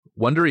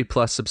Wondery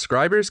Plus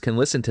subscribers can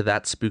listen to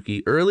That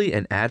Spooky early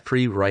and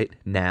ad-free right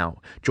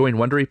now. Join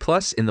Wondery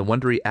Plus in the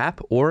Wondery app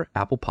or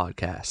Apple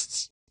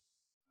Podcasts.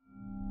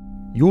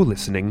 You're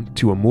listening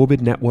to a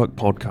Morbid Network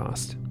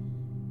podcast.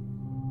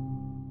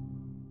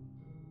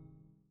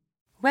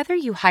 Whether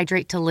you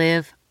hydrate to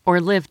live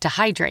or live to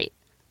hydrate,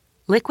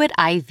 Liquid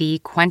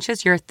IV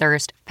quenches your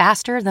thirst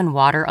faster than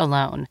water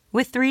alone.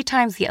 With 3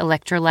 times the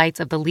electrolytes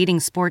of the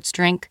leading sports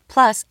drink,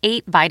 plus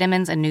 8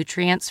 vitamins and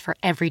nutrients for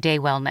everyday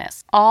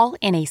wellness, all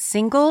in a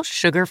single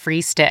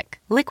sugar-free stick.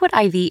 Liquid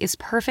IV is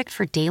perfect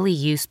for daily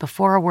use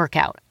before a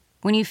workout,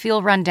 when you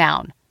feel run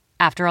down,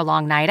 after a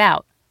long night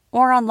out,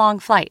 or on long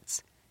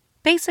flights.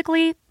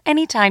 Basically,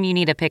 anytime you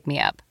need a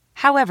pick-me-up,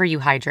 however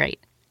you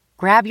hydrate.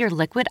 Grab your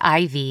Liquid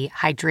IV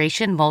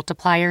Hydration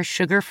Multiplier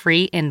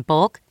sugar-free in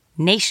bulk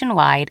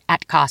nationwide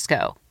at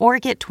Costco, or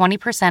get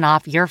 20%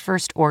 off your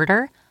first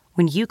order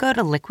when you go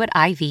to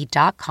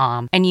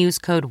liquidiv.com and use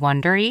code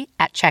WONDERY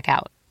at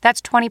checkout.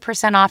 That's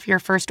 20% off your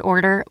first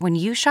order when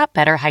you shop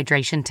Better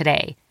Hydration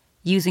today,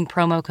 using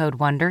promo code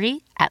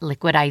WONDERY at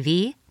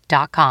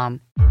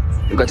liquidiv.com.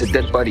 You got a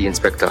dead body,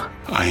 Inspector.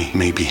 I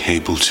may be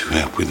able to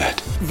help with that.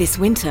 This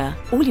winter,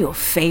 all your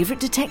favourite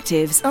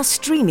detectives are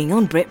streaming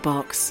on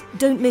BritBox.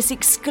 Don't miss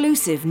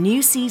exclusive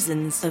new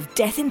seasons of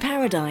Death in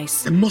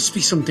Paradise. There must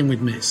be something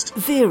we've missed.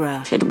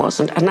 Vera. It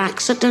wasn't an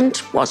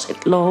accident, was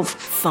it, love?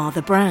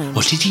 Father Brown.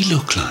 What did he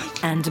look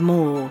like? And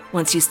more.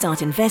 Once you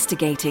start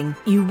investigating,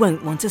 you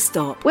won't want to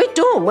stop. We're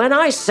done when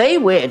I say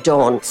we're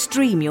done.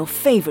 Stream your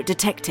favourite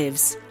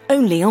detectives,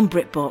 only on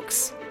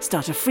BritBox.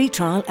 Start a free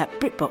trial at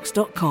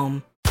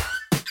BritBox.com.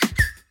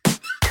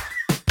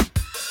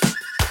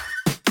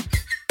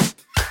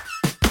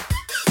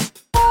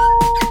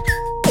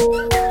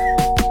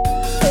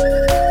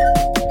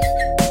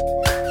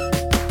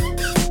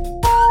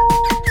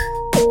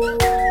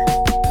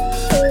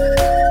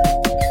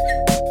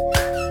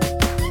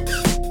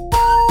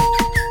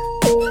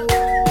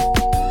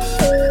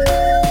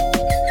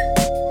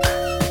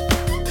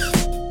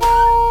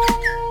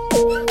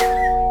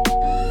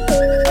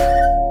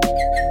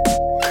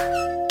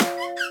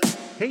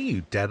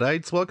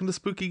 Deadites, welcome to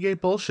Spooky Gay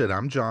Bullshit.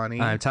 I'm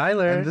Johnny. I'm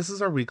Tyler. And this is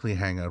our weekly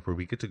hangout where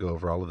we get to go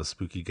over all of the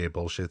spooky gay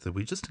bullshit that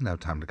we just didn't have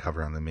time to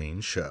cover on the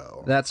main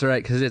show. That's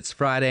right, because it's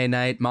Friday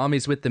night,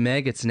 Mommy's with the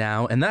maggots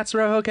now, and that's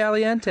Rojo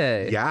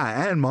Caliente.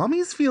 Yeah, and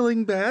Mommy's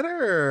feeling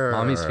better.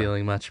 Mommy's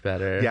feeling much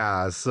better.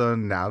 Yeah, so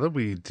now that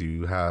we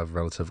do have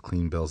relative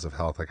clean bills of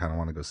health, I kind of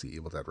want to go see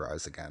Evil Dead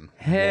Rise again.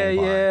 Hey,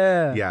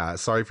 yeah. Yeah,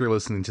 sorry if you're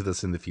listening to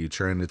this in the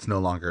future and it's no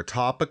longer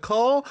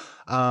topical,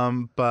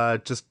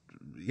 but just...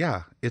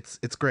 yeah,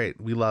 it's great.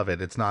 We love it.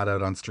 It's not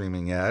out on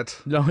streaming yet.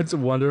 No, it's a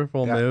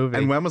wonderful movie.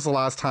 And when was the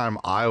last time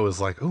I was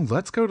like, oh,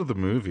 let's go to the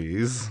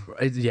movies?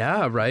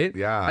 Yeah, right?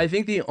 Yeah. I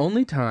think the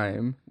only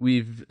time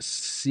we've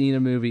seen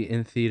a movie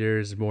in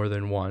theaters more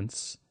than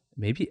once,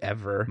 maybe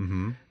ever,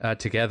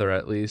 together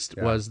at least,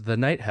 was The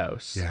Night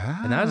House.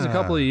 Yeah. And that was a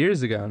couple of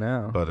years ago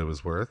now. But it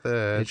was worth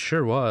it. It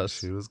sure was.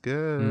 She was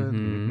good.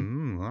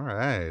 All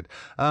right.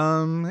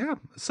 Yeah.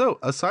 So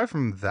aside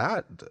from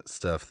that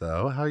stuff,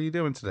 though, how are you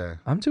doing today?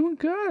 I'm doing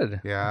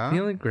good. Yeah? I'm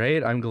feeling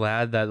great. I'm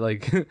glad that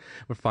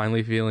we're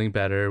finally feeling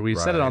better. We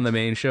said it on the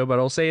main show, but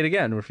I'll say it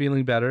again. We're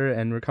feeling better,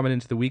 and we're coming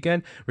into the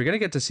weekend. We're going to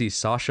get to see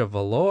Sasha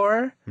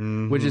Velour,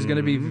 which is going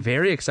to be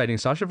very exciting.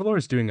 Sasha Velour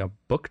is doing a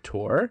book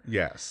tour.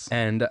 Yes.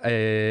 And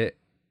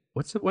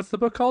what's the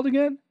book called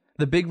again?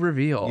 The Big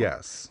Reveal.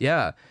 Yes.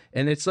 Yeah.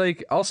 And it's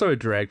also a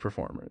drag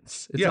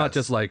performance. It's not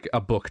just like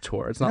a book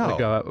tour. It's not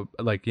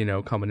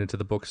coming into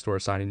the bookstore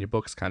signing your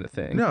books kind of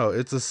thing. No,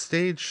 it's a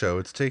stage show.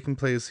 It's taking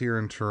place here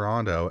in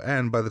Toronto.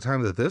 And by the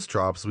time that this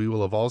drops, we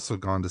will have also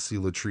gone to see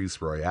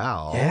Latrice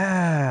Royale.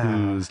 Yeah.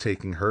 Who's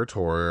taking her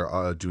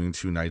tour, doing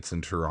 2 nights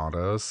in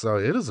Toronto. So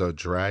it is a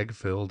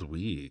drag-filled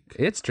week.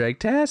 It's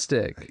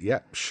drag-tastic. Yeah,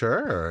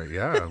 sure.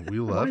 Yeah, we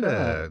love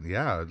it.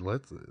 Yeah,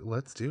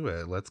 let's do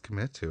it. Let's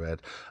commit to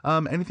it.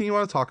 Anything you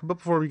want to talk about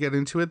before we get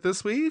into it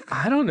this week?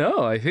 I don't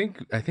know. I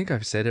think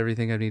I've said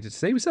everything I needed to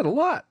say. We said a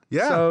lot.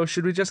 Yeah. So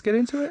should we just get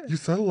into it? You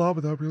said a lot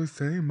without really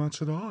saying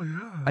much at all.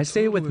 Yeah. I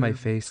say it with my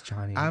face,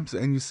 Johnny. And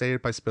you say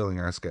it by spilling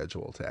our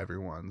schedule to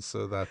everyone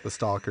so that the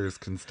stalkers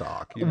can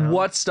stalk. You know?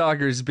 What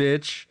stalkers,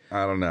 bitch?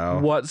 I don't know.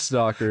 What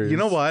stalkers? You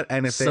know what?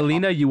 And if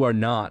Selena, you are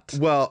not.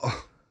 Well,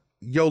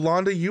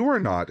 Yolanda, you are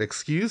not.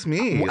 Excuse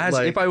me. As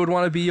if I would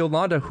want to be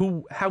Yolanda.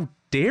 How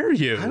dare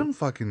you? I don't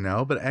fucking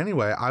know. But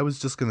anyway, I was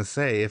just going to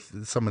say, if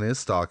someone is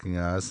stalking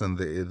us and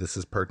this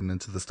is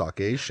pertinent to the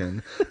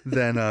stalkation,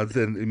 then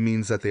it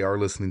means that they are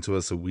listening to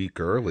us a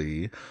week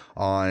early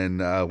on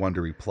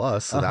Wondery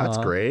Plus. So that's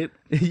great.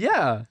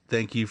 Yeah.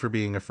 Thank you for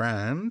being a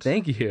friend.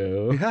 Thank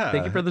you. Yeah.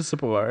 Thank you for the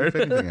support. If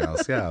anything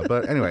else, yeah.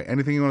 But anyway,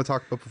 anything you want to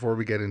talk about before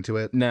we get into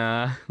it?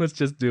 Nah, let's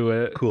just do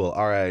it. Cool.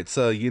 All right.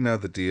 So you know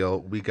the deal.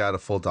 We got a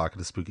full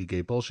docket of spooky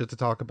gay bullshit to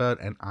talk about,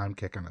 and I'm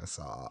kicking us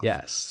off.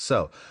 Yes.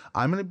 So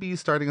I'm going to be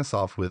starting us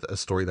off with a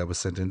story that was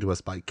sent in to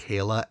us by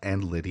Kayla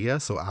and Lydia.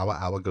 So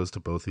awa goes to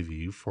both of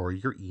you for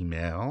your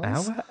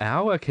emails.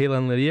 Awa, Kayla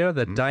and Lydia,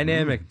 the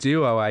dynamic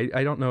duo.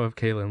 I don't know if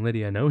Kayla and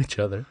Lydia know each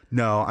other.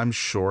 No, I'm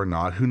sure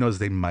not. Who knows?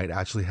 They might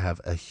actually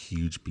have a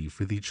huge beef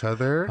with each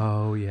other.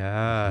 Oh,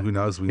 yeah. Who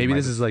knows? Maybe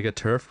this is like a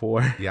turf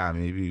war. Yeah,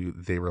 maybe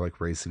they were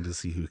like racing to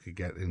see who could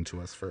get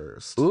into us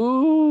first.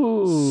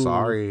 Ooh.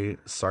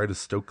 Sorry to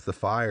stoke the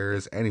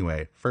fires.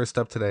 Anyway, first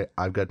up today,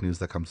 I've got news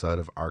that comes out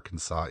of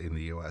Arkansas in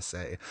the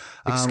USA.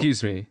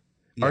 Excuse me.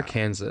 Yeah.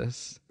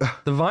 Arkansas.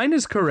 The Vine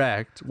is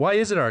correct. Why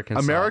is it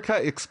Arkansas?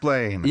 America,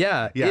 explain.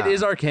 Yeah, it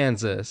is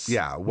Arkansas.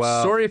 Yeah,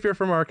 well... Sorry if you're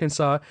from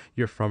Arkansas.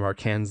 You're from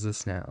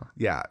Arkansas now.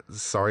 Yeah,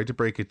 sorry to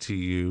break it to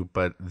you,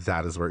 but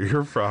that is where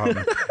you're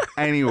from.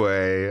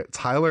 Anyway,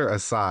 Tyler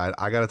aside,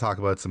 I got to talk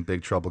about some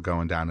big trouble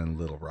going down in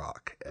Little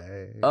Rock.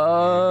 Okay.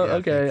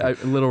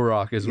 Little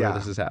Rock is where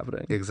this is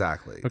happening.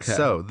 Exactly. Okay.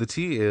 So, the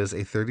tea is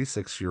a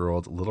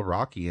 36-year-old Little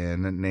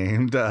Rockian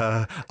named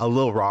a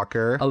Little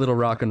Rocker. A little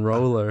rock and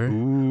roller.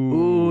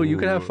 Ooh, you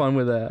can have fun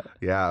with that.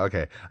 Yeah,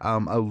 okay.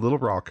 A little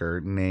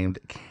rocker named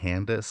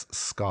Candace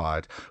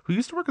Scott, who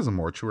used to work as a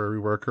mortuary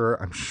worker.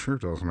 I'm sure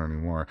doesn't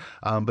anymore.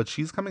 But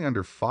she's coming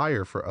under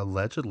fire for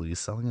allegedly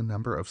selling a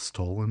number of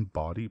stolen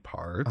body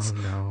parts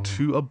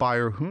to a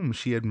buyer whom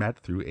she had met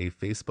through a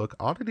Facebook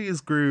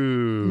oddities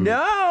group.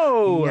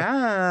 No!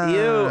 Yeah.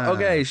 Ew.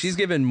 Okay, she's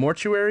giving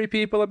mortuary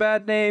people a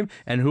bad name,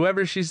 and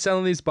whoever she's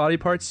selling these body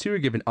parts to are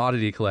giving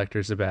oddity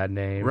collectors a bad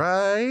name.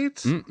 Right?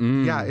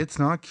 Mm-mm. Yeah, it's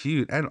not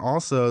cute. And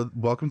also,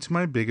 welcome to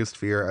my biggest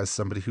fear as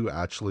somebody who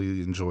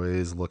actually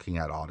enjoys looking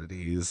at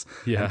oddities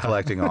and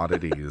collecting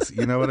oddities.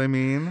 You know what I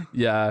mean?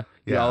 Yeah.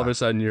 All of a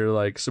sudden you're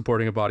like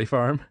supporting a body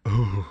farm.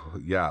 Ooh,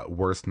 yeah,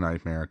 worst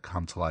nightmare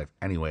come to life.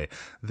 Anyway,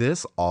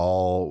 this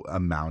all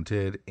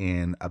amounted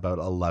in about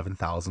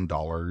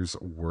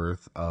 $11,000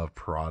 worth of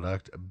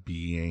product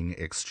being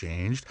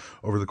exchanged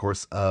over the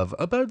course of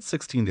about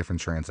 16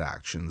 different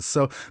transactions.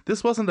 So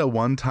this wasn't a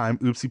one-time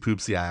oopsie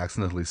poopsie, I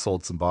accidentally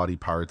sold some body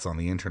parts on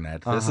the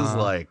internet. This is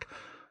like...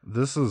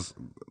 there's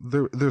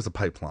a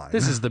pipeline.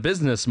 This is the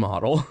business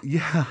model. Yeah,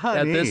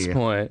 honey. At this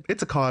point.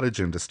 It's a cottage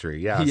industry.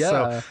 Yeah.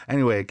 So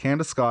anyway,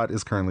 Candace Scott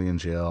is currently in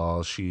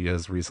jail. She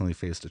has recently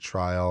faced a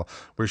trial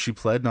where she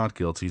pled not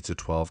guilty to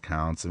 12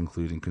 counts,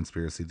 including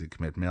conspiracy to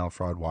commit mail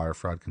fraud, wire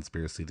fraud,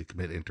 conspiracy to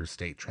commit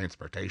interstate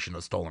transportation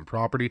of stolen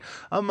property,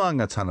 among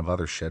a ton of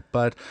other shit.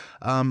 But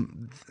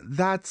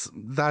that's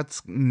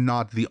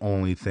not the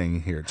only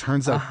thing here.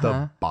 Turns out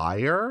the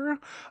buyer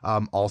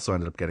also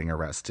ended up getting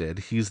arrested.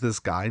 He's this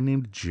guy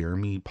named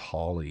Jeremy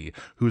Pauly,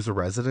 who's a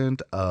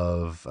resident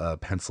of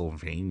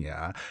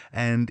Pennsylvania,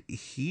 and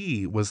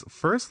he was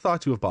first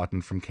thought to have bought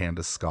in from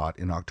Candace Scott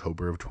in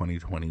October of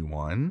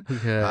 2021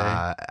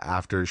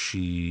 after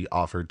she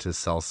offered to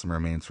sell some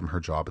remains from her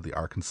job at the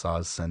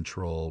Arkansas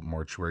Central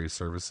Mortuary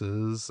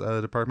Services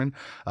Department.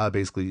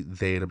 Basically,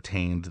 they had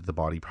obtained the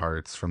body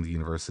parts from the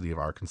University of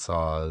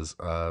Arkansas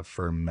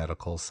for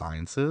medical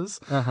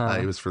sciences.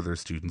 It was for their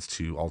students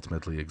to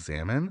ultimately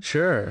examine.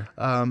 Sure.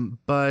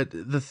 But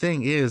the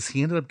thing is,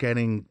 he ended up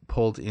getting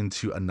pulled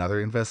into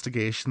another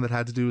investigation that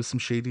had to do with some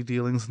shady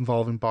dealings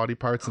involving body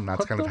parts, and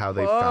that's kind of how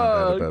they found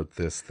out about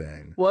this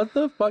thing. What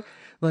the fuck?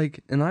 Like,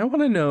 and I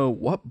want to know,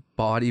 what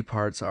body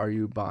parts are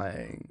you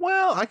buying?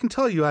 Well, I can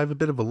tell you I have a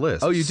bit of a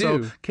list. Oh, you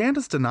do? So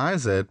Candace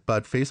denies it,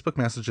 but Facebook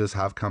messages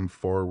have come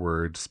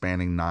forward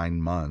spanning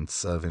 9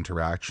 months of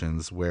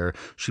interactions where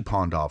she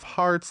pawned off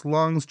hearts,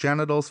 lungs,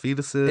 genitals,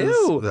 fetuses,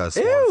 swaths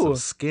of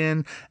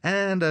skin,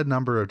 and a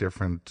number of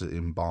different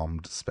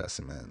embalmed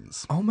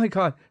specimens. Oh my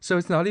god. So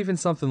it's not even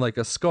something like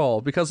a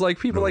skull, because like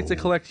people like to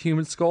collect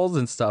human skulls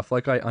and stuff.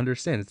 Like, I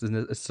understand it's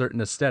a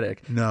certain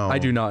aesthetic. No. I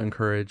do not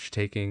encourage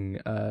taking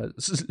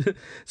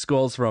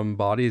skulls from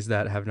bodies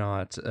that have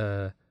not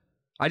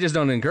I just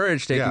don't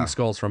encourage taking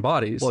skulls from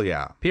bodies. Well,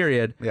 yeah.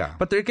 Period. Yeah.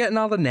 But they're getting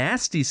all the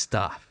nasty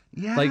stuff.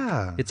 Yeah. Like,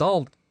 it's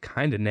all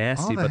kind of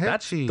nasty, but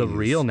that's the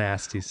real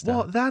nasty stuff.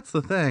 Well, that's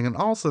the thing. And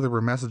also there were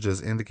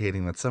messages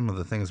indicating that some of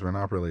the things were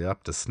not really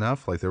up to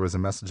snuff. Like, there was a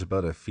message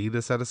about a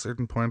fetus at a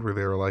certain point where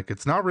they were like,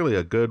 it's not really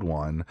a good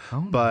one.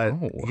 But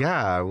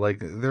yeah, like,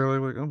 they're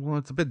like, well,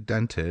 it's a bit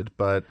dented,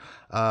 but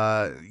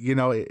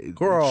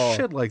Girl,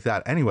 shit like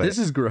that. Anyway, this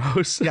is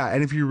gross. Yeah.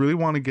 And if you really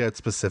want to get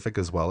specific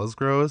as well as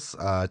gross,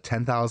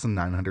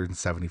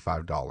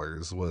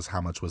 $10,975 was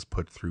how much was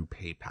put through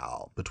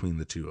PayPal between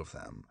the two of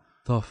them.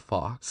 The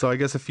fuck? So I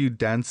guess a few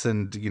dents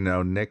and,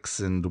 nicks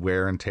and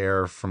wear and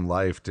tear from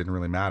life didn't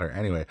really matter.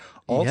 Anyway,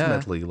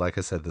 ultimately, like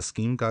I said, the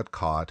scheme got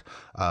caught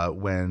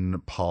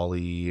when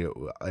Polly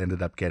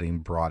ended up getting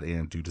brought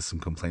in due to some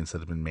complaints that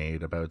had been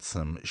made about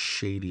some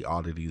shady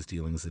oddities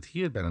dealings that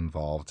he had been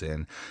involved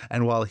in.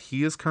 And while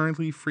he is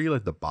currently free,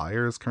 like the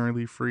buyer is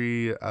currently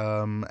free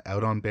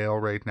out on bail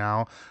right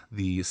now,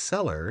 the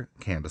seller,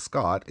 Candace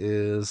Scott,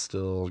 is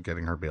still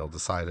getting her bail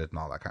decided and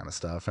all that kind of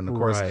stuff. And of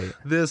course,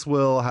 this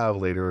will have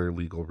later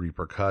legal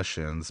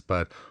repercussions,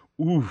 but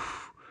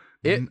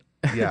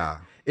yeah.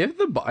 If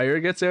the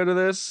buyer gets out of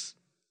this,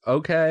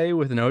 okay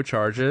with no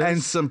charges.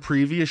 And some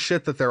previous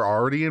shit that they're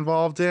already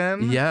involved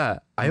in. Yeah,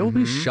 I will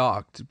be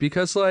shocked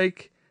because,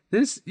 like,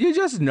 this, you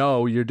just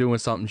know you're doing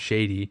something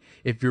shady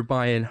if you're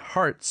buying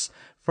hearts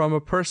from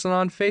a person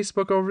on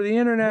Facebook over the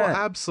internet. Well,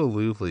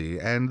 absolutely.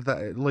 And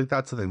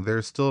that's the thing.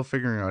 They're still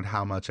figuring out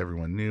how much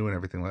everyone knew and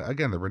everything.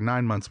 Again, there were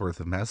 9 months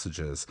worth of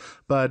messages,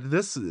 but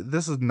this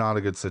is not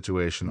a good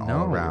situation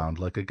all around.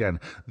 Like, again,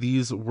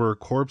 these were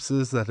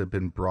corpses that had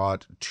been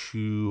brought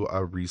to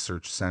a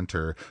research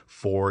center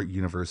for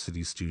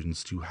university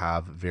students to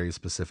have very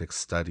specific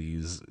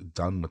studies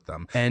done with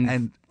them.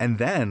 And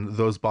then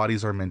those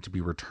bodies are meant to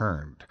be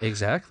returned.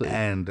 Exactly.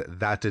 And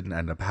that didn't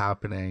end up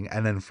happening.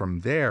 And then from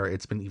there,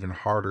 it's been even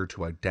harder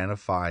to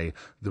identify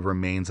the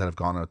remains that have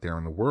gone out there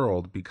in the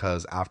world,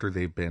 because after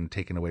they've been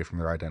taken away from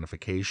their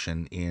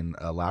identification in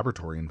a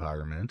laboratory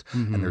environment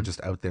and they're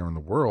just out there in the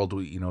world,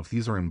 if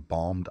these are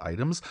embalmed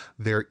items,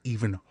 they're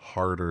even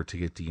harder to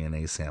get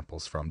DNA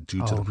samples from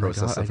due to the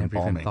process of embalming.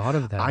 I never even thought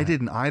of that. I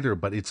didn't either,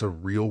 but it's a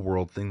real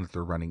world thing that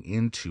they're running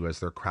into as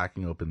they're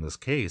cracking open this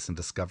case and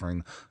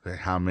discovering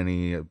how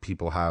many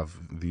people have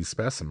these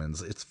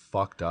specimens. It's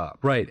fucked up.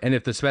 Right. And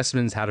if the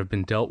specimens had have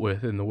been dealt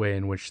with in the way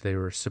in which they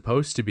were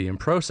supposed to be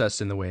and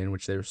processed in the way in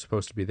which they were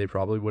supposed to be, they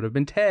probably would have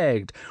been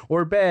tagged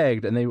or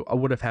bagged, and they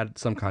would have had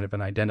some kind of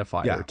an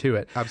identifier to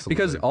it. Absolutely.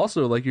 Because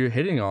also, like you're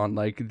hitting on,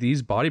 like,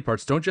 these body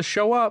parts don't just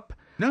show up.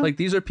 No. Like,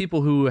 these are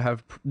people who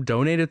have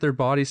donated their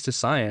bodies to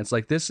science.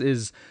 Like, this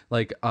is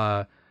like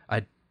I'm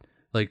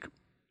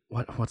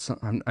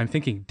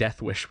thinking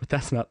death wish, but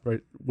that's not the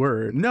right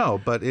word. No,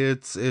 but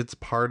it's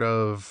part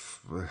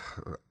of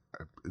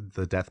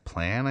the death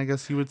plan, I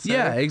guess you would say.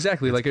 Yeah,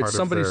 exactly. It's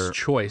somebody's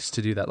choice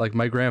to do that. Like,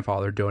 my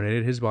grandfather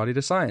donated his body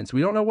to science.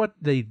 We don't know what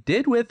they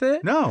did with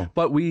it. No.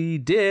 But we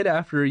did,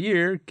 after a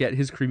year, get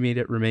his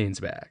cremated remains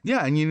back.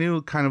 Yeah, and you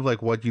knew kind of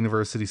like what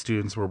university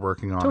students were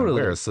working on.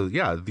 Totally. And where. So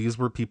yeah, these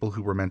were people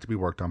who were meant to be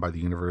worked on by the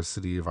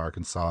University of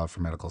Arkansas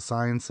for Medical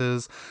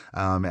Sciences.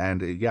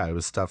 It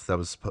was stuff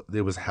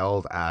that was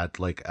held at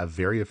like a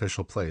very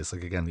official place.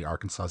 Like, again, the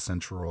Arkansas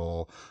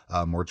Central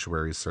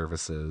Mortuary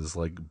Services,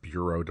 like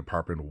bureau,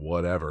 department,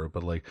 whatever.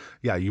 But like,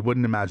 yeah, you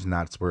wouldn't imagine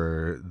that's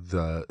where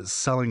the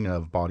selling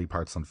of body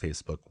parts on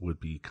Facebook would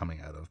be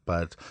coming out of.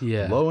 But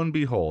lo and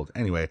behold,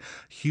 anyway,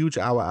 huge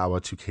awa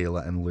to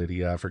Kayla and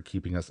Lydia for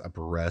keeping us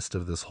abreast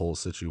of this whole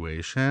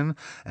situation.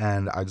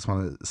 And I just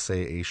want to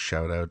say a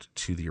shout out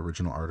to the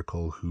original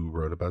article who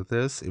wrote about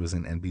this. It was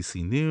in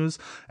NBC News,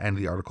 and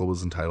the article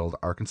was entitled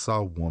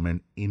 "Arkansas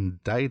Woman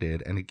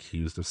Indicted and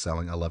Accused of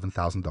Selling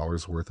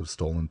 $11,000 worth of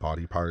Stolen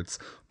Body Parts,"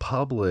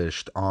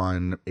 published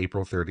on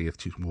April 30th,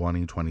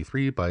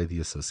 2023 by the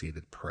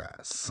Associated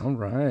Press. All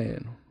right.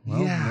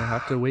 Well, we'll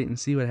have to wait and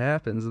see what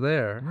happens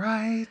there.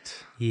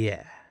 Right.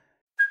 Yeah.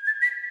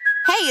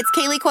 Hey, it's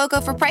Kaylee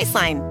Cuoco for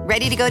Priceline.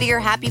 Ready to go to your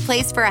happy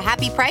place for a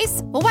happy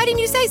price? Well, why didn't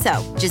you say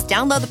so? Just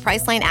download the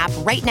Priceline app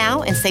right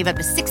now and save up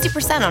to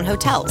 60% on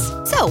hotels.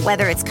 So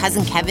whether it's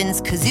Cousin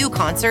Kevin's Kazoo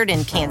Concert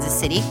in Kansas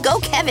City, go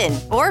Kevin,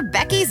 or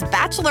Becky's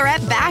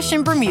Bachelorette Bash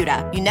in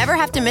Bermuda, you never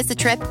have to miss a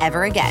trip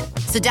ever again.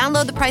 So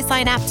download the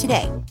Priceline app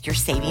today. Your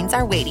savings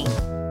are waiting.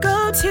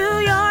 Go to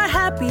your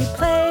happy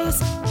place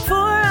for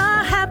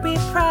a happy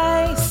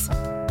price.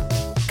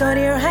 Go to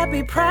your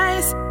happy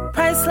price,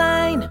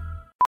 Priceline.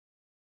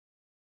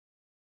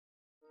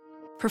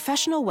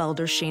 Professional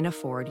welder Shayna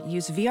Ford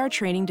used VR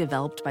training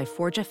developed by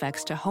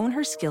ForgeFX to hone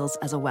her skills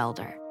as a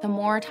welder. The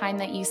more time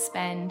that you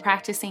spend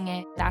practicing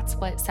it, that's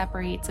what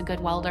separates a good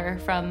welder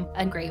from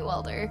a great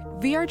welder.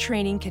 VR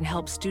training can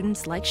help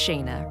students like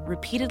Shayna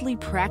repeatedly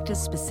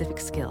practice specific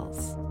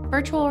skills.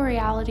 Virtual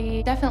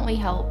reality definitely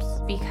helps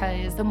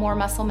because the more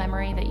muscle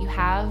memory that you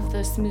have,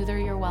 the smoother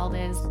your weld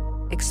is.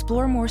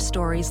 Explore more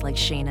stories like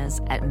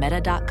Shayna's at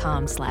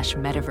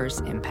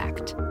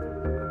meta.com/metaverseimpact.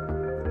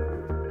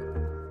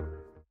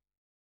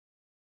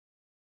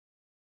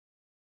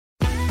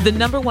 The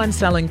 #1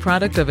 selling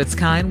product of its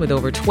kind with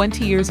over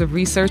 20 years of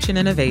research and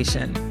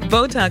innovation.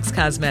 Botox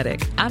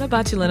Cosmetic, out of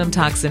botulinum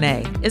toxin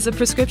A, is a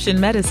prescription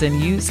medicine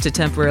used to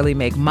temporarily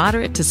make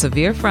moderate to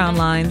severe frown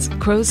lines,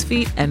 crow's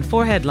feet, and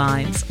forehead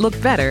lines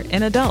look better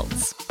in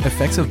adults.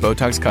 Effects of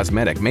Botox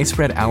Cosmetic may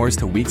spread hours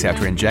to weeks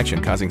after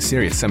injection, causing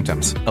serious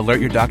symptoms.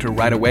 Alert your doctor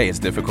right away as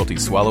difficulty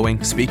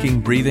swallowing,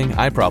 speaking, breathing,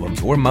 eye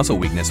problems, or muscle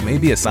weakness may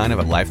be a sign of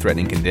a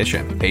life-threatening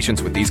condition.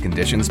 Patients with these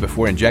conditions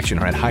before injection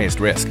are at highest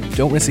risk.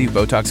 Don't receive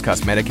Botox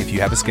Cosmetic if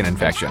you have a skin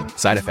infection.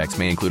 Side effects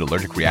may include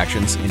allergic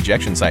reactions,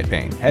 injection site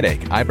pain,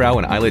 headache, eyebrow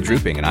and eyelid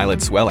drooping, and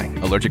eyelid swelling.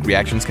 Allergic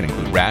reactions can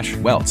include rash,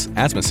 welts,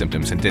 asthma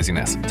symptoms, and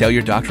dizziness. Tell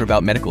your doctor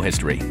about medical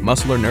history,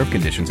 muscle or nerve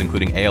conditions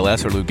including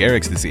ALS or Lou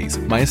Gehrig's disease,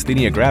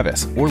 myasthenia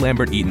gravis, or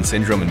Lambert-Eaton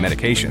syndrome, and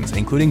medications,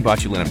 including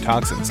botulinum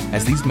toxins,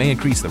 as these may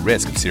increase the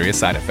risk of serious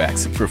side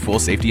effects. For full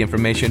safety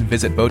information,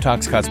 visit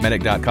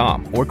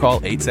BotoxCosmetic.com or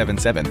call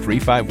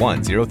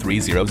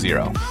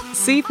 877-351-0300.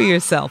 See for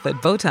yourself at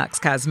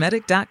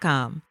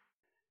BotoxCosmetic.com.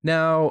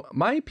 Now,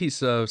 my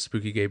piece of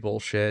spooky gay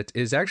bullshit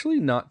is actually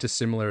not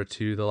dissimilar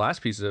to the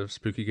last piece of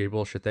spooky gay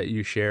bullshit that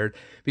you shared,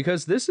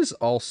 because this is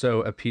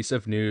also a piece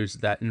of news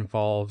that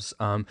involves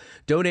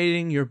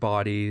donating your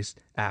bodies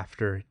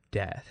after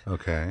death.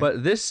 Okay.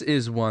 But this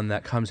is one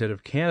that comes out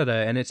of Canada,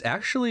 and it's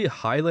actually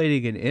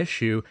highlighting an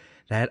issue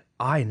that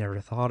I never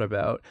thought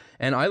about.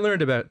 And I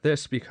learned about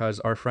this because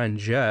our friend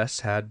Jess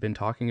had been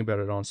talking about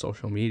it on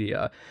social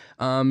media.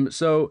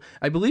 So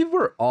I believe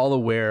we're all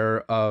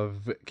aware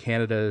of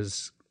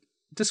Canada's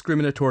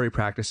discriminatory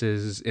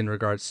practices in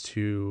regards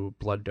to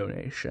blood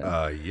donation.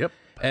 Yep.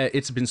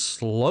 It's been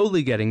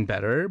slowly getting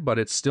better, but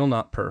it's still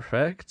not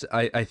perfect.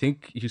 I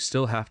think you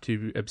still have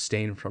to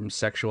abstain from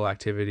sexual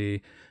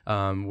activity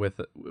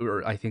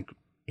or I think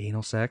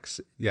anal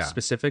sex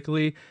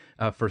specifically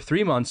for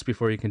 3 months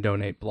before you can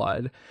donate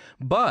blood.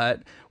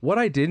 But what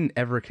I didn't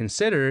ever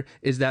consider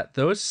is that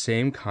those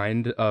same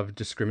kind of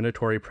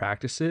discriminatory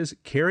practices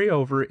carry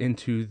over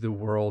into the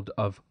world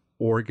of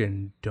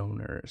organ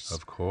donors.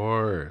 Of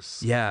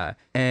course. Yeah.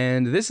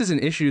 And this is an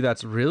issue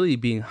that's really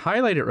being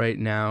highlighted right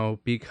now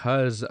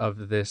because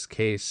of this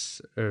case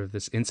or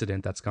this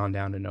incident that's gone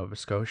down in Nova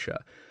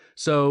Scotia.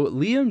 So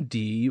Liam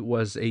D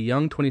was a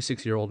young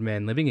 26-year-old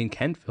man living in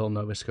Kentville,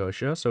 Nova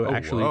Scotia. So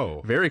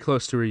actually very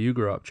close to where you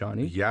grew up,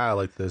 Johnny. Yeah,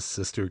 like the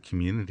sister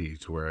community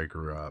to where I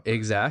grew up.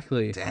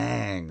 Exactly.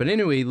 Dang. But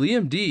anyway,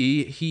 Liam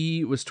D,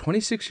 he was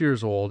 26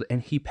 years old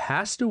and he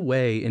passed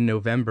away in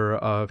November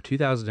of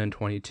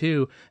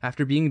 2022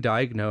 after being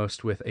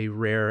diagnosed with a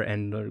rare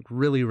and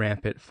really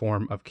rampant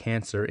form of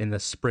cancer in the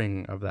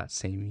spring of that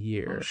same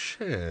year. Oh,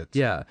 shit.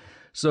 Yeah.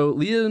 So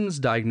Liam's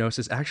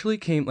diagnosis actually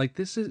came,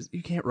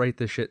 you can't write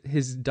this shit.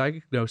 His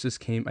diagnosis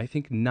came, I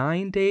think,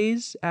 9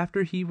 days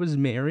after he was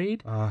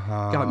married.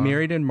 Got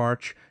married in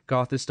March,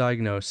 got this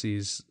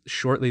diagnosis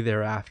shortly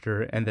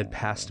thereafter, and then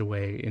passed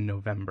away in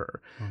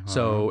November.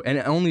 So, and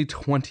only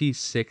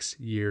 26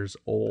 years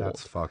old.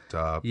 That's fucked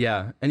up.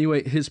 Yeah.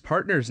 Anyway, his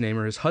partner's name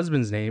or his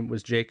husband's name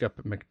was Jacob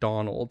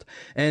McDonald.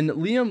 And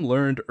Liam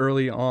learned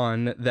early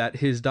on that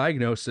his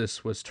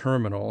diagnosis was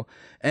terminal.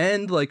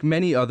 And like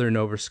many other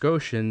Nova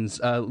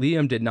Scotians,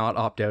 Liam did not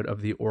opt out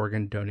of the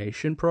organ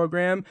donation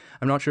program.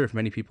 I'm not sure if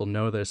many people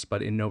know this,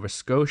 but in Nova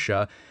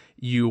Scotia,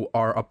 you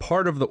are a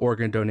part of the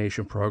organ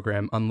donation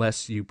program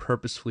unless you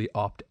purposefully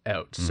opt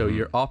out. So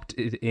you're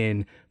opted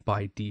in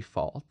by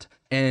default.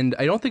 And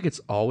I don't think it's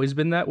always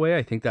been that way.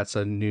 I think that's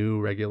a new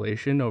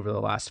regulation over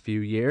the last few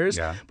years.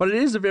 Yeah. But it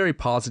is a very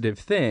positive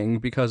thing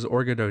because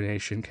organ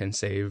donation can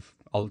save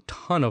a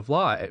ton of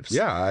lives.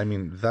 Yeah, I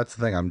mean, that's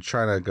the thing. I'm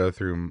trying to go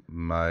through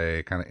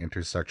my kind of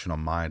intersectional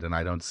mind, and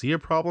I don't see a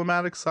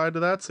problematic side to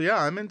that. So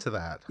yeah, I'm into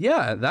that.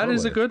 Yeah, that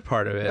is a good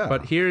part of it. Yeah.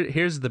 But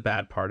here's the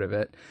bad part of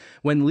it.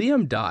 When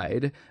Liam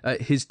died,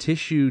 his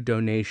tissue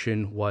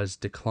donation was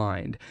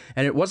declined.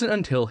 And it wasn't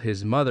until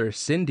his mother,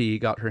 Cindy,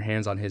 got her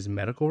hands on his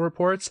medical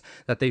reports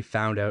that they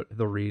found out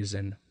the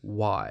reason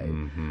why.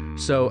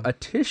 So a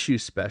tissue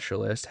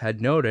specialist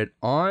had noted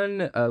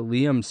on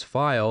Liam's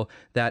file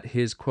that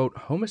his, quote,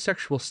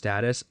 homosexual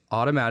status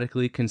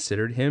automatically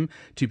considered him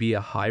to be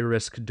a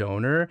high-risk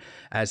donor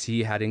as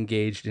he had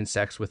engaged in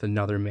sex with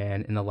another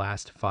man in the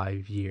last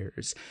 5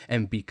 years.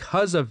 And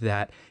because of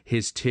that,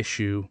 his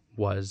tissue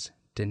was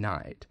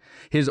denied.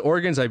 His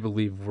organs, I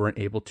believe, weren't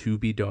able to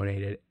be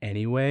donated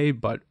anyway,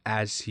 but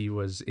as he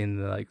was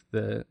in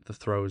the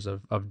throes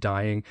of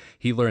dying,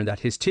 he learned that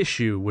his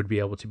tissue would be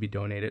able to be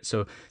donated.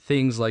 So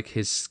things like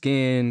his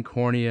skin,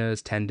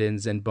 corneas,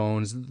 tendons, and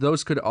bones,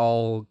 those could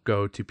all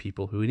go to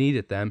people who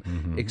needed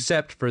them,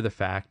 except for the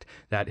fact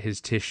that his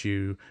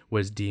tissue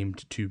was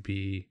deemed to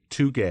be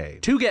too gay.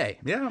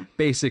 Yeah.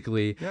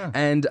 Basically. Yeah.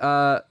 And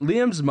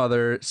Liam's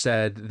mother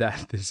said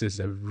that this is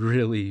a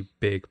really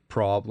big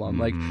problem.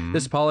 Like,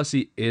 this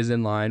policy is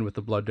in line with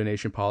the blood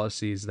donation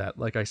policies that,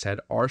 like I said,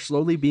 are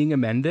slowly being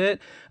amended,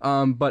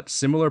 but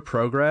similar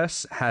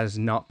progress has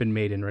not been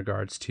made in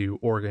regards to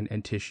organ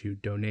and tissue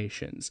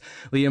donations.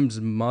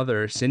 Liam's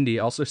mother, Cindy,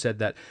 also said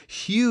that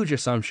huge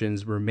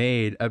assumptions were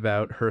made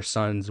about her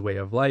son's way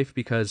of life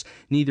because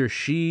neither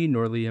she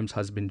nor Liam's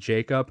husband,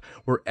 Jacob,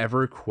 were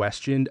ever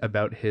questioned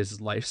about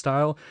his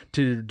lifestyle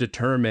to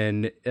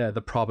determine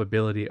the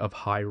probability of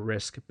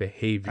high-risk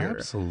behavior.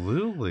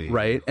 Absolutely.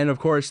 Right? And of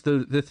course,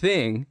 the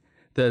thing,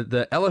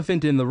 the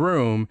elephant in the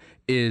room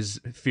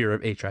is fear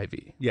of HIV.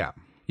 Yeah.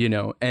 You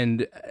know,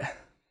 and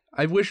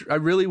I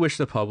really wish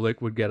the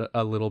public would get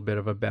a little bit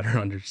of a better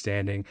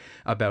understanding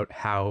about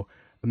how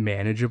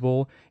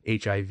manageable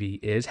HIV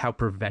is, how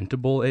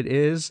preventable it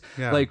is.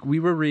 Yeah. Like, we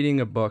were reading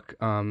a book,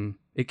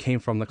 It Came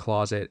From the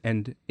Closet,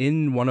 and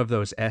in one of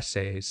those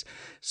essays,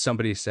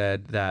 somebody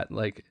said that,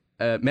 like,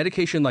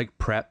 medication like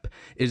PrEP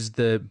is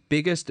the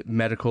biggest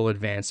medical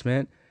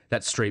advancement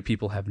that straight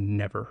people have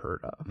never heard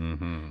of.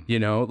 You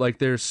know, like,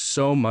 there's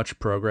so much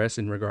progress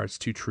in regards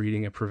to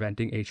treating and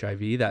preventing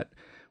HIV that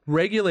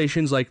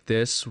regulations like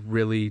this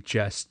really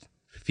just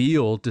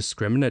feel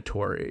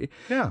discriminatory.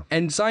 Yeah.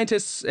 And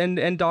scientists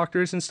and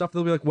doctors and stuff,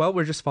 they'll be like, well,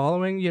 we're just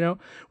following the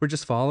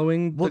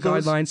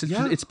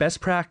guidelines. It's best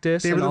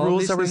practice. They were the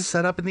rules that were things.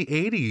 set up in the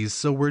 80s.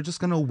 So we're just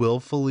going to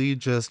willfully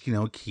just,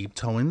 keep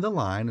towing the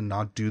line and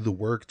not do the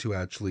work to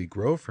actually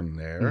grow from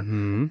there.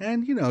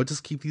 And,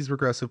 just keep these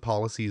regressive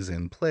policies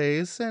in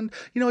place. And,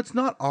 it's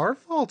not our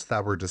fault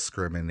that we're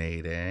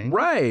discriminating.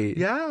 Right.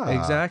 Yeah.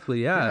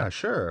 Exactly. Yeah. Yeah,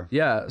 sure.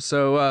 Yeah.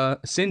 So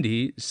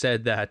Cindy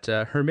said that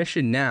her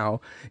mission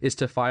now is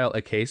to file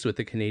a case with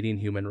the Canadian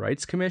Human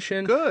Rights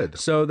Commission. Good.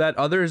 So that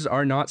others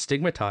are not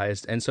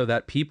stigmatized and so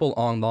that people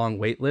on long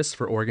wait lists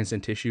for organs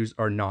and tissues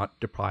are not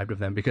deprived of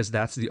them, because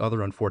that's the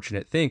other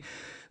unfortunate thing.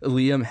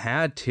 Liam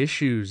had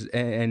tissues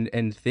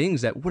and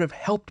things that would have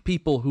helped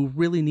people who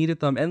really needed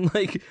them. And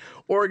like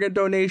organ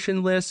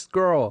donation lists,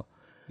 girl.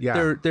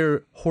 Yeah.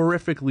 They're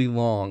horrifically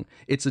long.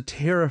 It's a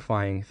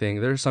terrifying thing.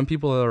 There are some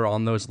people that are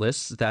on those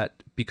lists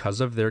that,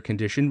 because of their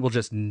condition, will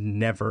just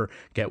never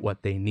get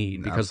what they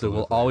need, because there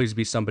will always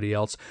be somebody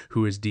else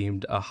who is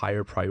deemed a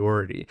higher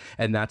priority.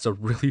 And that's a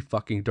really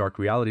fucking dark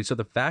reality. So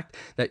the fact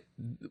that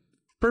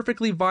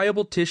perfectly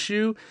viable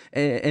tissue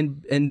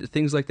and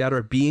things like that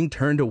are being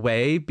turned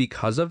away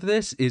because of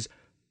this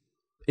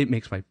it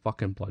makes my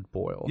fucking blood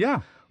boil.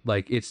 Yeah.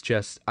 Like, it's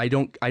just, I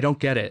don't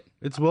get it.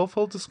 It's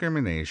willful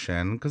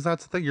discrimination, because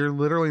that's the thing. You're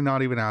literally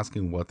not even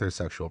asking what their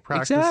sexual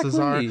practices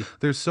are.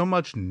 There's so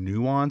much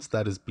nuance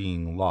that is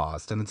being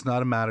lost. And it's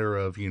not a matter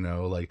of,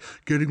 like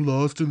getting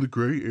lost in the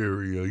gray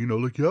area.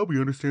 Yeah, we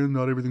understand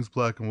not everything's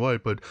black and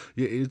white, but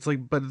it's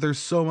like, but there's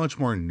so much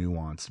more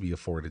nuance to be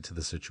afforded to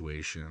the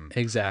situation.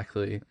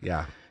 Exactly.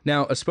 Yeah.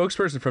 Now, a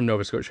spokesperson from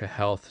Nova Scotia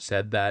Health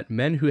said that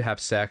men who have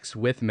sex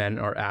with men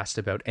are asked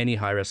about any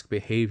high-risk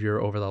behavior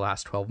over the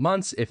last 12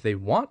 months if they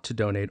want to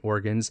donate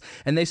organs,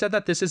 and they said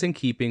that this is in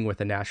keeping with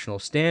the national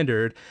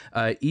standard,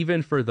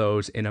 even for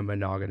those in a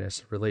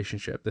monogamous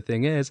relationship. The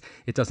thing is,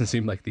 it doesn't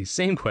seem like these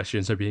same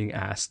questions are being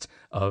asked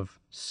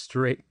of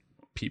straight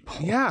people.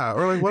 Yeah,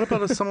 or like, what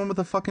about someone with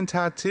a fucking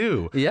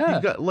tattoo? Yeah.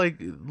 You got,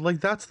 like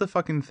that's the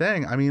fucking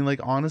thing. I mean, like,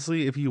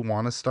 honestly, if you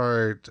want to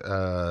start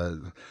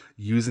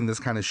using this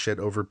kind of shit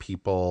over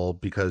people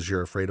because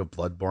you're afraid of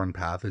bloodborne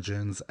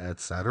pathogens,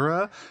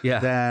 etc.,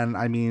 then,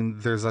 I mean,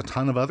 there's a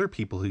ton of other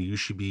people who you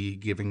should be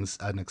giving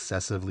an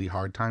excessively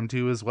hard time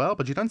to as well,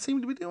 but you don't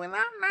seem to be doing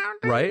that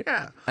nowadays. Right?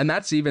 Yeah. And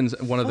that's even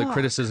one of the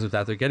criticisms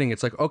that they're getting.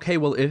 It's like, okay,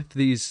 well, if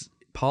these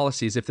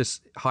policies, if this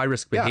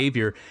high-risk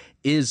behavior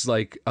is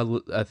like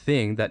a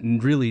thing that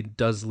really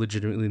does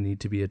legitimately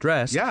need to be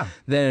addressed,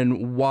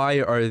 then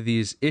why are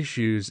these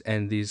issues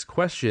and these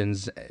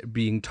questions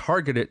being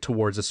targeted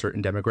towards a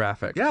certain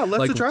demographic? Yeah,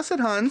 let's address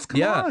it, Hans.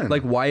 Come on.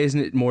 Like, why isn't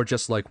it more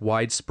just like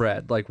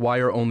widespread? Like, why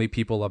are only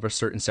people of a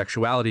certain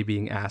sexuality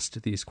being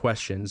asked these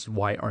questions?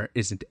 Why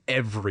isn't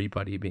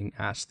everybody being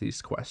asked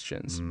these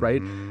questions,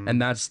 right?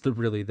 And that's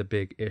really the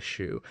big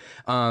issue.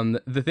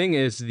 The thing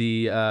is,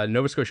 the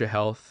Nova Scotia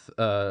Health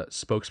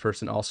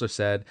spokesperson also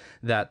said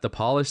that the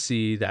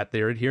policy that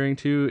they're adhering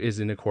to is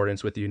in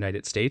accordance with the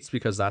United States,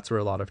 because that's where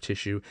a lot of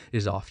tissue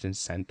is often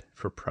sent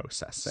for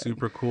processing.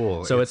 Super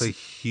cool. So it's a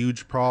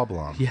huge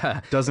problem.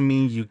 Yeah. Doesn't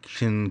mean you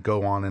can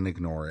go on and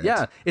ignore it.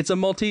 Yeah. It's a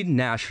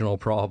multinational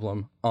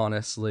problem,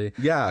 honestly.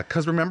 Yeah.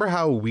 Because remember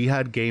how we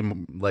had gay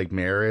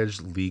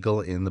marriage legal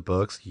in the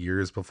books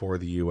years before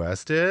the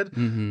US did?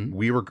 Mm-hmm.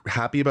 We were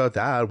happy about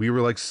that. We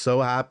were like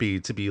so happy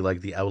to be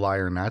like the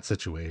outlier in that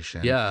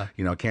situation. Yeah.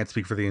 Can't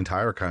speak for the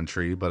entire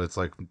country, but it's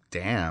like,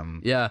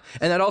 damn. Yeah.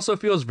 And that also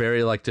feels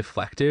very like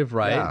deflective,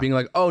 right? Yeah. Being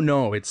like, oh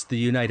no, it's the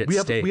United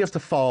States. We have to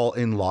fall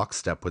in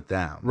lockstep with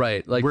them.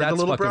 Right. Like, we're that's the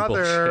little fucking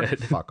brother. bullshit.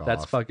 Fuck off.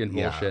 That's fucking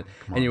bullshit.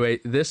 Yeah, anyway,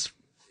 this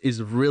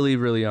is really,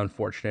 really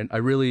unfortunate. I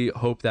really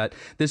hope that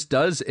this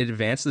does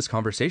advance this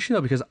conversation,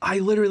 though, because I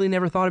literally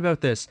never thought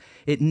about this.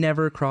 It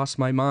never crossed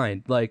my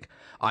mind. Like,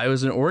 I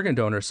was an organ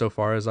donor so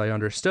far as I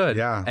understood.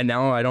 Yeah. And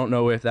now I don't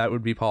know if that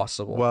would be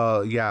possible.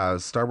 Well, yeah,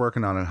 start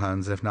working on it,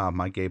 Hans. If not,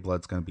 my gay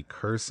blood's going to be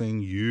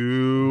cursing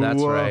you.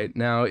 That's right.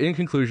 Now, in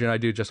conclusion, I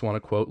do just want to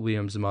quote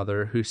Liam's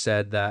mother, who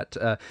said that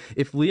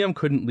if Liam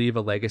couldn't leave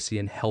a legacy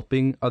in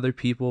helping other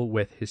people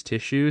with his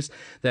tissues,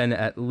 then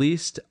at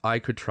least I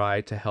could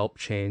try to help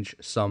change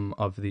some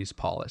of these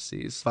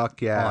policies.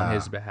 Fuck yeah. On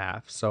his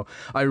behalf. So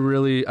I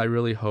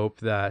really hope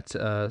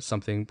that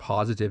something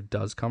positive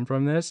does come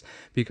from this,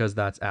 because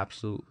that's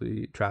absolutely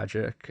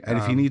tragic. And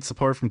if you need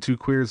support from two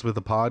queers with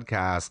a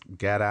podcast,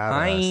 get at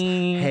us.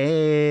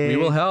 Hey, we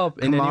will help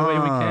in any way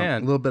we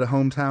can. A little bit of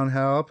hometown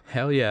help.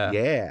 Hell yeah.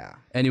 Yeah.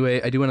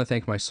 Anyway, I do want to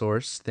thank my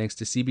source. Thanks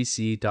to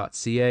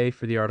cbc.ca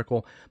for the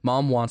article,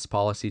 Mom Wants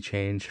Policy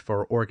Change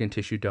for Organ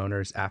Tissue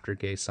Donors After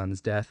Gay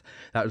Son's Death.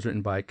 That was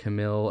written by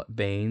Camille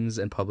Baines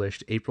and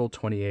published April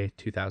 28,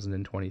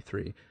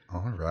 2023.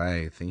 All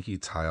right. Thank you,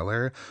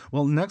 Tyler.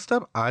 Well, next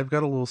up, I've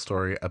got a little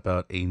story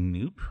about a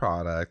new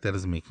product that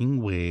is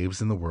making waves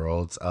in the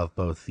worlds of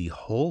both the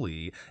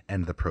holy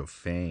and the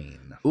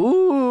profane.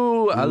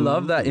 Ooh, I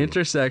love that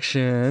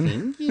intersection.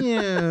 Thank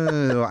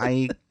you.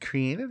 I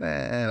created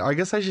it. Or I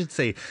guess I should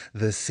say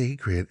the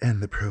sacred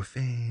and the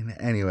profane.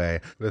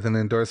 Anyway, with an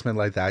endorsement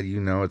like that,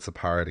 you know it's a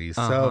party.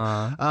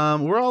 So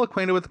we're all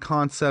acquainted with the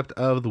concept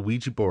of the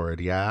Ouija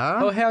board, yeah?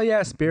 Oh, hell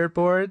yeah. Spirit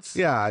boards.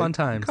 Yeah. Fun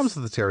times. It comes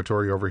with the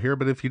territory over here,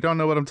 but if you don't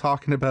know what I'm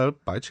talking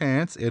about by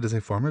chance, it is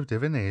a form of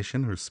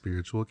divination or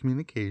spiritual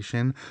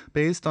communication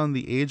based on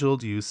the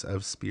age-old use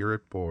of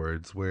spirit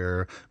boards,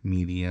 where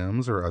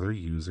mediums or other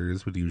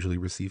users would usually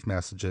receive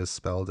messages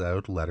spelled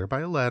out letter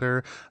by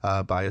letter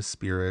by a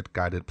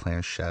spirit-guided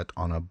planchette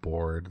on a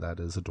board that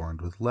is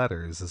adorned with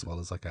letters, as well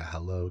as like a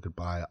hello,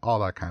 goodbye, all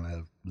that kind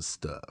of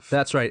stuff.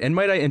 That's right. And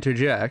might I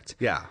interject?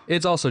 Yeah.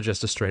 It's also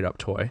just a straight-up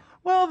toy.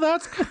 Well,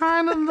 that's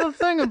kind of the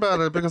thing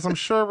about it, because I'm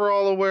sure we're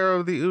all aware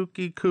of the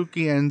ooky,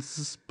 kooky, and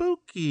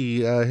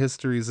spooky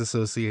histories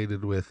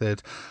associated with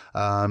it,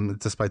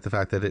 despite the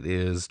fact that it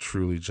is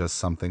truly just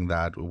something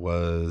that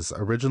was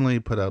originally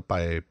put out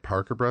by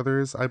Parker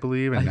Brothers, I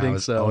believe, and now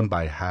it's owned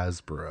by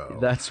Hasbro.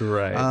 That's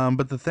right.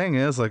 But the thing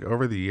is, like,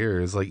 over the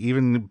years, like,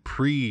 even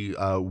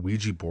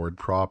pre-Ouija board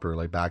proper,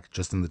 like back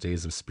just in the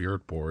days of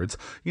spirit boards,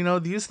 you know,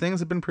 these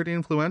things have been pretty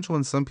influential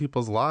in some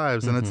people's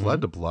lives, and it's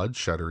led to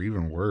bloodshed, or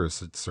even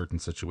worse, at certain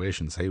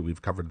situations. Hey,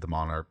 we've covered them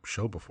on our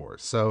show before.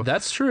 So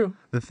that's true.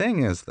 The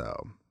thing is,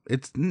 though,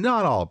 it's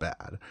not all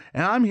bad.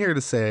 And I'm here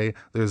to say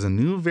there's a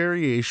new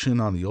variation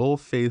on the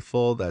Old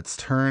Faithful that's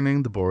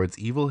turning the board's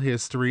evil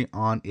history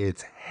on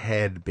its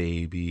head,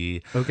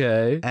 baby.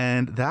 Okay.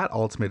 And that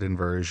ultimate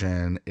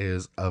inversion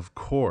is, of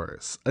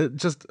course,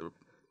 just...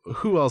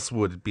 who else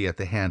would it be at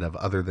the hand of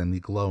other than the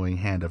glowing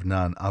hand of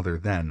none other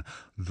than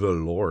the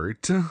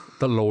Lord?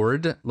 The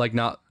Lord? Like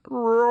not...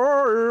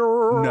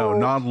 No,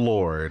 not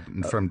Lord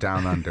from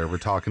down under. We're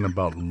talking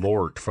about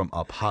Lord from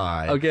up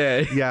high.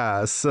 Okay.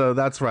 Yeah, so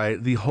that's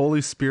right. The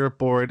Holy Spirit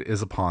board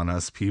is upon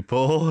us,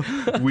 people.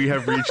 We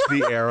have reached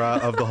the era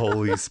of the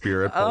Holy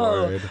Spirit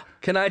board.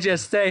 Can I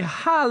just say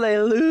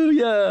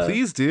hallelujah?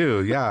 Please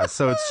do, yeah.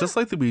 So it's just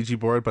like the Ouija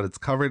board, but it's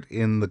covered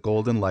in the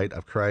golden light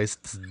of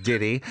Christ's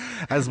ditty,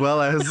 as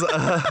well as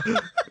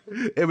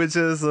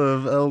images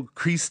of El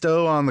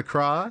Cristo on the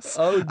cross.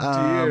 Oh,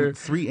 dear.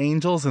 3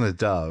 angels and a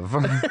dove.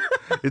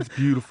 It's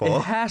beautiful.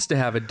 It has to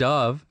have a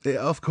dove.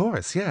 Of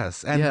course,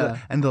 yes.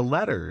 And the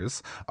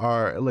letters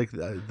are like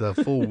the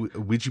full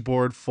Ouija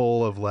board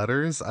full of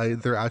letters.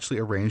 They're actually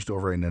arranged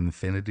over an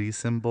infinity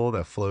symbol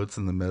that floats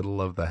in the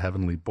middle of the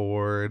heavenly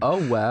board. Oh,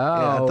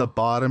 wow. Yeah, at the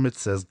bottom, it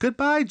says,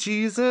 "Goodbye,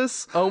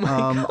 Jesus." Oh, my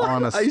God.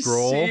 On a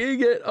scroll. I'm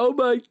seeing it. Oh,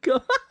 my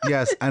God.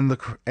 Yes, and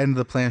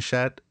the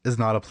planchette is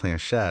not a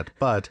planchette,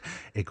 but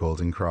a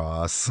golden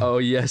cross. Oh,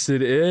 yes,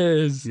 it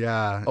is.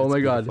 Yeah. Oh, my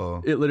beautiful.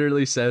 God. It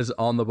literally says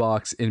on the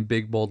box in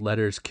big bold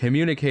letters,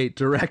 "Communicate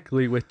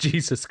directly with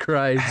Jesus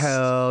Christ."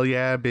 Hell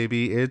yeah,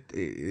 baby.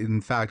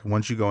 In fact,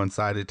 once you go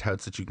inside, it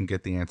touts that you can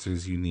get the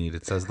answers you need.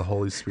 It says the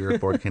Holy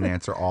Spirit board can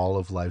answer all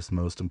of life's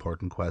most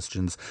important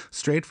questions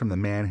straight from the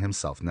man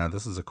himself. Now,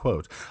 this is a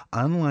quote.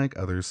 "Unlike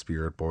other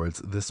spirit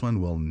boards, this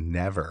one will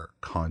never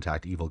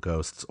contact evil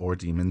ghosts or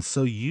demons,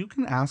 so you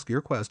can ask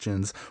your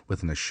questions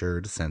with an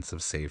assured sense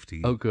of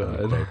safety." Oh,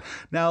 good. Unquote.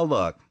 Now,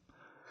 look.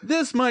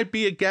 This might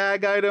be a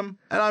gag item,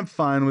 and I'm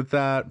fine with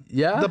that.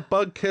 Yeah? The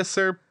bug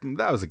kisser,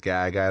 that was a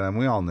gag item.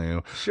 We all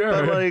knew. Sure.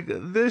 But, like,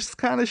 this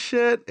kind of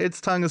shit,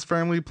 its tongue is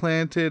firmly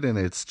planted in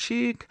its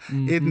cheek.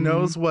 It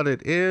knows what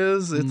it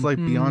is. It's like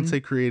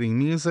Beyonce creating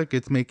music.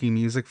 It's making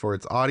music for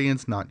its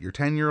audience, not your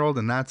 10-year-old,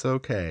 and that's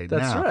okay.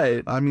 That's now,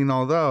 right. I mean,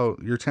 although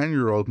your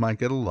 10-year-old might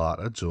get a lot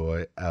of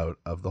joy out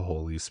of the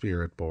Holy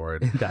Spirit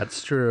board.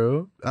 That's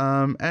true.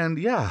 And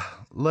yeah,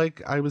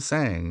 like I was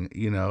saying,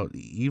 you know,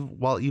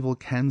 while evil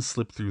can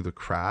slip through the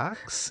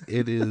cracks,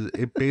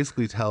 it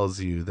basically tells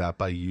you that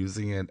by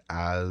using it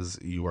as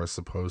you are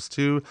supposed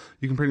to,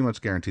 you can pretty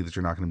much guarantee that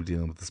you're not going to be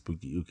dealing with the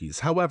spooky ookies.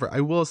 However, I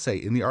will say,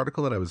 in the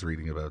article that I was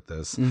reading about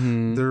this,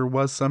 there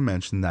was some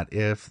mention that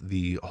if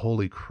the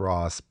Holy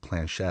Cross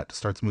planchette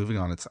starts moving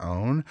on its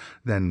own,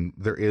 then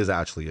there is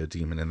actually a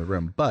demon in the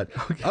room. But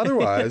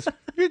otherwise,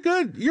 you're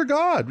good. You're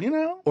God, you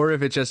know? Or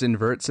if it just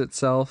inverts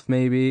itself,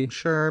 maybe.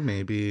 Sure,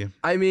 maybe.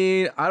 I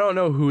mean, I don't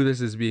know who this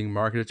is being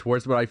marketed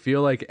towards, but I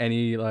feel like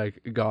any like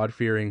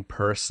God-fearing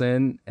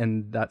person,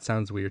 and that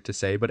sounds weird to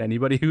say, but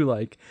anybody who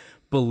like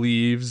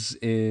believes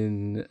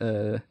in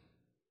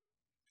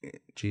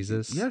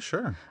Jesus. Yeah,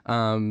 sure.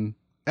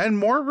 And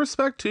more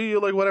respect to you,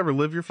 like whatever,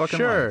 live your fucking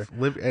life.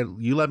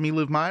 You let me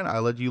live mine, I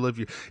let you live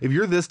your. If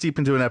you're this deep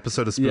into an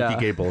episode of spooky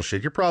gay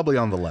bullshit, you're probably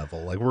on the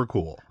level. Like, we're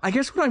cool. I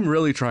guess what I'm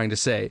really trying to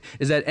say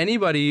is that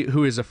anybody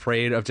who is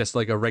afraid of just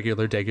like a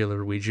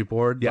regular Ouija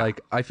board, like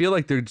I feel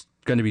like they're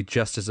going to be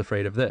just as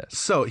afraid of this.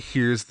 So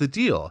here's the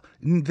deal.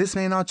 This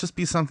may not just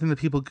be something that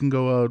people can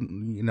go out,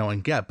 you know,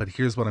 and get, but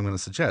here's what I'm going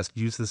to suggest.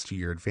 Use this to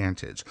your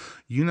advantage.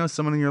 You know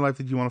someone in your life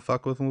that you want to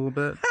fuck with a little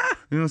bit?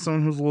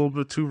 someone who's a little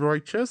bit too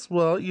righteous,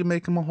 well, you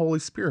make them a Holy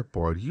Spirit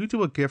board. You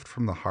do a gift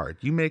from the heart.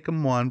 You make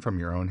them one from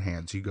your own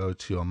hands. You go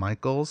to a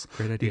Michael's.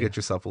 Great idea. You get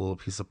yourself a little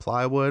piece of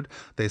plywood.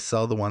 They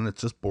sell the one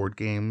that's just board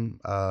game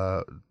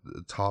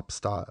top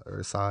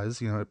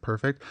size,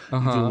 perfect. You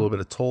do a little bit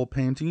of toll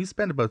painting. You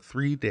spend about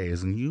 3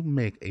 days and you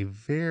make a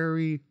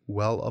very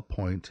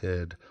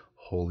well-appointed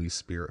Holy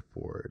Spirit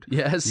board.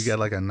 Yes. You get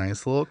like a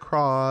nice little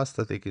cross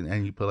that they can,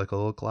 and you put like a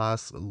little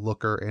glass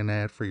looker in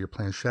it for your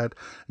planchette.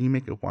 And you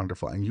make it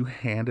wonderful, and you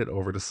hand it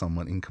over to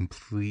someone in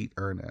complete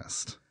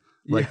earnest.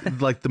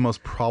 Like the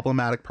most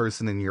problematic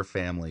person in your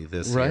family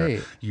this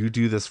year. You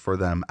do this for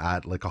them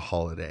at like a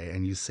holiday,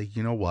 and you say,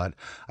 you know what?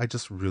 I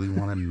just really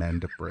want to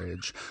mend a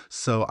bridge.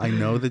 So I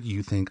know that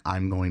you think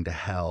I'm going to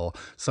hell.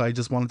 So I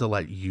just wanted to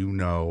let you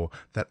know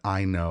that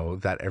I know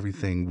that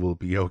everything will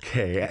be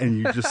okay. And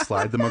you just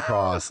slide them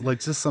across, like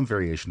just some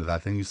variation of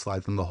that. Then you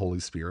slide them the Holy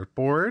Spirit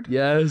board.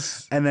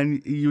 Yes. And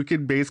then you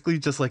can basically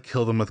just like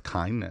kill them with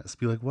kindness.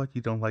 Be like, what?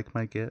 You don't like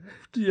my gift?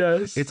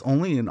 Yes. It's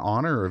only in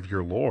honor of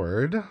your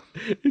Lord.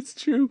 It's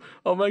true.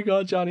 Oh my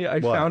God, Johnny,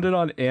 I found it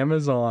on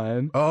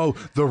Amazon. Oh,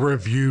 the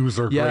reviews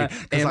are great.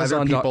 Because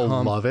either people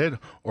Amazon.com. love it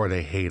or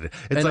they hate it.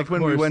 It's And like of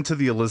when we course- went to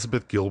the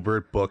Elizabeth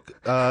Gilbert book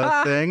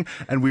thing,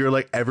 and we were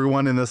like,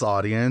 everyone in this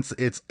audience,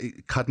 it's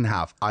cut in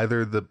half.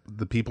 Either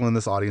the people in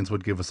this audience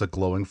would give us a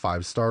glowing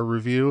 5-star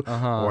review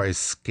or a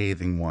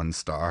scathing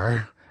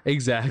 1-star.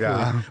 Exactly.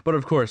 Yeah. But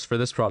of course, for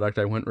this product,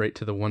 I went right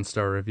to the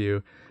 1-star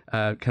review.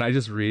 Can I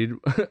just read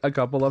a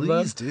couple of them?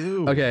 Please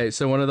do. Okay,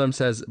 so one of them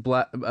says,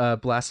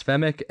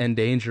 blasphemic and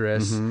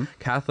dangerous.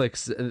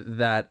 Catholics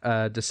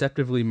that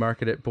deceptively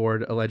market it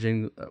board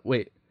alleging...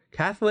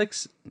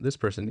 Catholics... This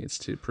person needs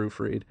to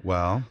proofread.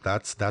 Well,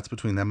 that's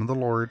between them and the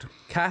Lord.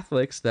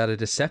 Catholics that a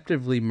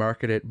deceptively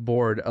marketed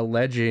board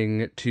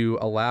alleging to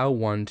allow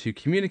one to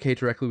communicate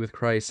directly with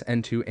Christ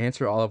and to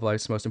answer all of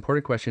life's most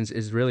important questions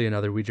is really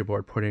another Ouija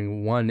board,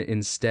 putting one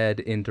instead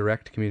in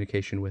direct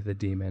communication with the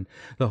demon.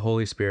 The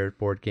Holy Spirit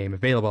board game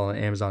available on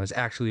Amazon is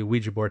actually a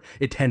Ouija board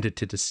intended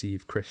to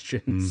deceive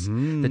Christians.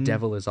 The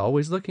devil is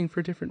always looking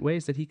for different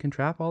ways that he can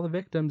trap all the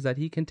victims that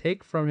he can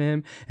take from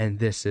him, and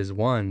this is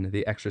one,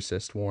 The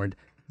Exorcist warned.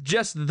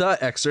 Just The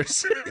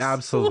Exorcist.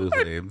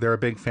 Absolutely. They're a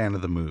big fan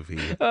of the movie.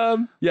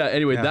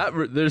 Anyway,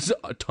 there's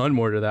a ton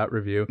more to that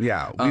review.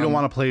 Yeah, we don't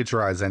want to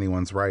plagiarize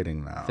anyone's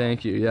writing now.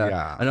 Thank you.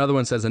 Yeah. Another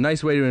one says, a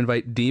nice way to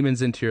invite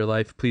demons into your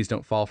life. Please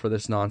don't fall for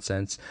this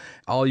nonsense.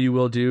 All you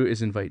will do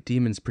is invite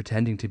demons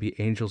pretending to be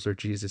angels or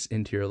Jesus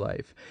into your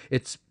life.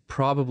 It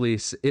probably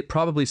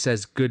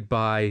says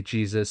goodbye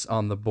Jesus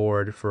on the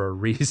board for a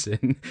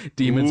reason.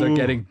 Demons are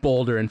getting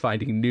bolder and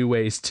finding new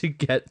ways to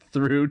get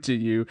through to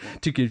you,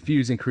 to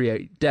confuse and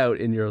create doubt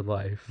in your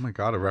life. Oh my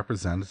God, a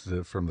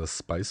representative from the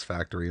Spice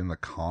Factory in the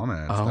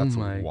comments. Oh That's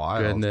my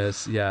wild.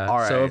 goodness. Yeah. All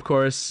right. So of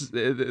course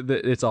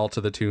it's all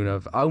to the tune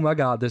of, oh my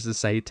God, this is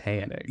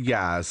satanic.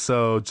 Yeah,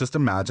 so just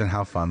imagine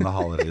how fun the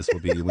holidays will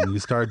be when you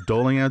start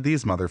doling out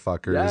these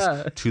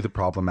motherfuckers to the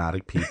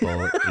problematic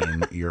people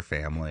in your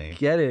family.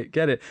 Get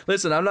it.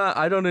 Listen,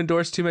 I don't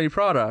endorse too many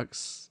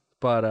products,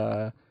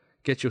 but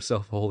get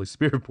yourself a Holy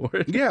Spirit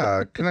board.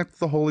 Yeah, connect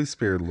the Holy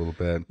Spirit a little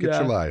bit. Get Yeah.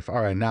 your life.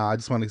 All right, now I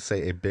just want to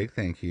say a big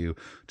thank you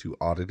to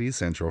Oddity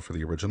Central for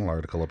the original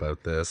article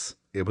about this.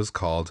 It was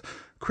called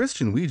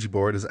Christian Ouija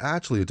Board is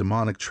Actually a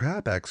Demonic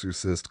Trap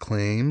Exorcist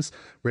Claims,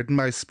 written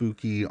by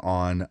Spooky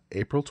on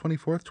April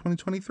 24th,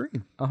 2023.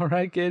 All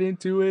right, get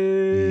into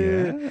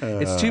it. Yeah.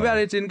 It's too bad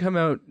it didn't come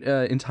out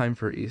in time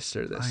for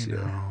Easter this year.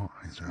 I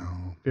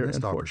know. Very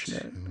Missed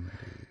unfortunate. opportunity.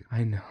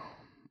 I know.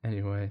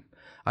 Anyway,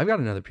 I've got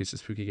another piece of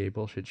spooky gay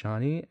bullshit,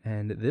 Johnny,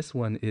 and this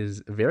one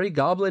is very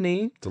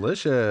goblin-y.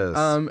 Delicious.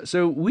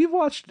 So we've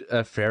watched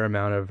a fair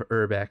amount of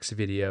Urbex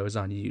videos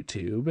on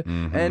YouTube,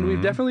 and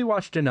we've definitely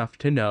watched enough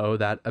to know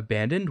that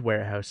abandoned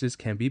warehouses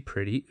can be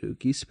pretty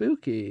ooky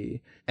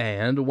spooky.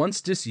 And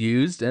once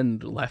disused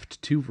and left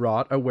to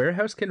rot, a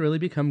warehouse can really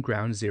become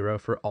ground zero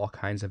for all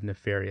kinds of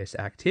nefarious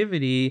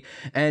activity.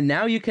 And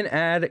now you can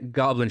add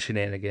goblin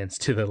shenanigans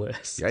to the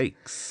list.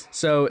 Yikes.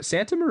 So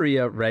Santa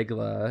Maria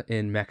Regla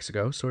in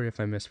Mexico, sorry if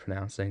I'm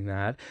mispronouncing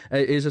that,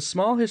 is a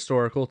small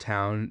historical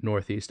town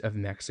northeast of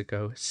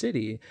Mexico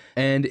City.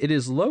 And it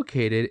is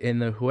located in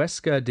the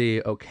Huesca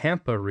de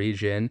Ocampo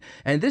region.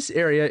 And this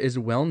area is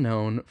well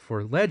known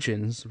for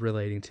legends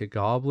relating to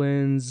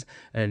goblins,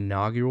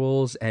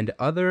 inaugurals, and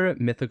other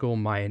mythical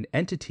Mayan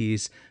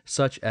entities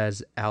such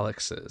as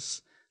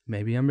Alexes.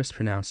 Maybe I'm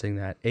mispronouncing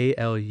that.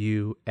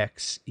 Aluxes.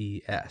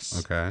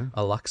 Okay.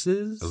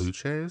 Aluxes?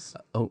 Aluches?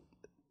 Oh,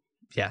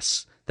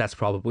 yes. That's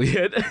probably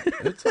it.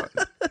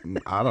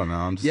 I don't know.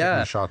 I'm just taking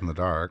a shot in the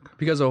dark.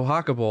 Because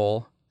Oaxaca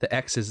Bowl, the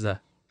X is the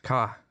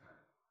Ka.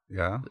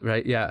 Yeah.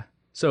 Right? Yeah.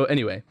 So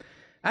anyway,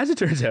 as it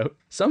turns out,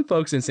 some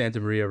folks in Santa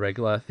Maria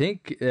Regla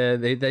think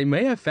they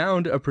may have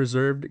found a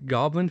preserved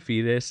goblin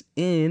fetus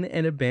in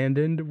an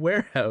abandoned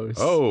warehouse.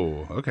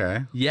 Oh,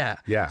 okay. Yeah.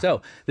 Yeah.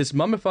 So these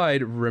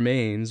mummified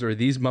remains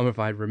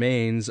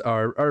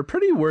are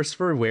pretty worse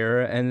for wear,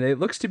 and it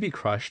looks to be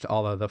crushed,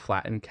 all of the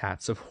flattened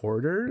cats of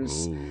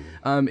hoarders.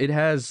 It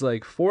has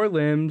like 4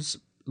 limbs,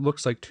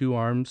 looks like 2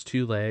 arms,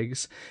 2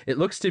 legs. It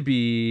looks to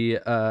be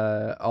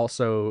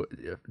also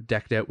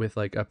decked out with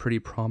like a pretty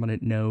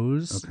prominent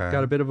nose. Okay.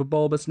 Got a bit of a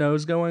bulbous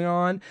nose going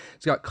on.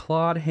 It's got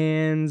clawed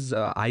hands,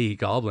 i.e.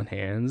 goblin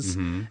hands,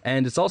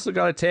 and it's also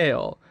got a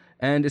tail.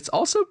 And it's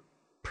also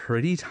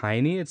pretty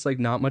tiny. It's like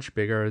not much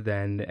bigger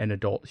than an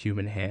adult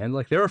human hand.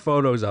 Like there are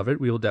photos of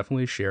it. We will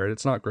definitely share it.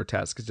 It's not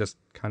grotesque. It's just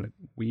kind of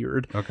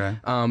weird. Okay.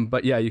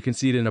 But yeah, you can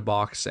see it in a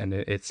box, and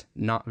it's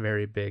not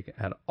very big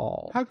at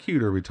all. How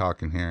cute are we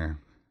talking here?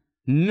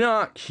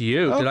 Not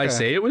cute. Did I Okay.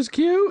 say it was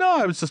cute? No,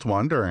 I was just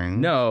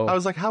wondering. No. I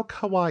was like, how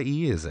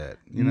kawaii is it?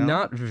 You know?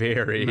 Not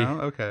very. No?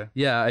 Okay.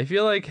 Yeah, I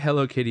feel like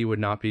Hello Kitty would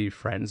not be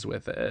friends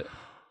with it.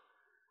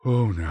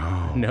 Oh,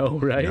 no. No,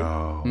 right?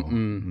 No.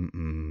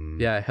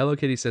 Yeah, Hello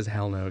Kitty says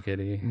hell no,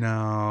 Kitty.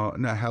 No,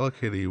 Hello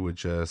Kitty would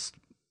just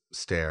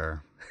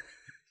stare.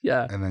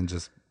 Yeah. And then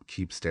just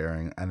keep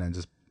staring and then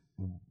just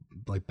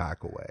like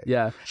back away.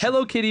 Yeah.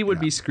 Hello Kitty would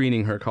be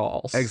screening her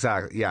calls.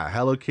 Exactly. Yeah.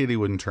 Hello Kitty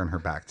wouldn't turn her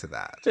back to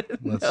that.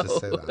 Let's just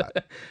say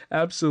that.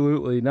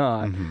 Absolutely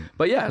not.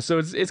 But yeah, so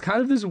it's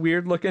kind of this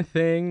weird looking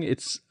thing.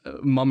 It's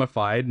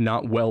mummified,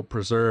 not well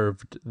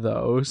preserved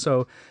though.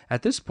 So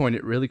at this point,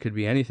 it really could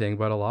be anything.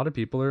 But a lot of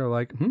people are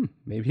like,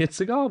 maybe it's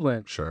a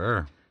goblin.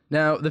 Sure.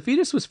 Now, the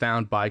fetus was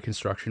found by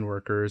construction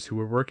workers who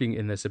were working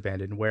in this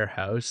abandoned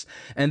warehouse,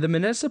 and the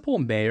municipal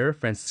mayor,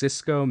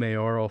 Francisco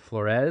Mayoral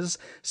Flores,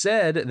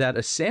 said that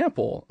a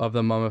sample of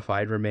the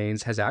mummified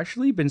remains has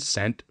actually been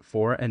sent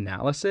for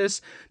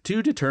analysis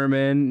to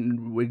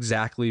determine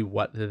exactly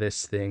what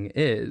this thing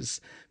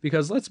is.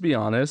 Because let's be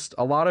honest,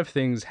 a lot of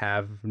things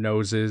have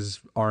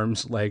noses,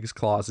 arms, legs,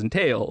 claws, and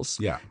tails.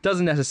 Yeah.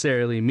 Doesn't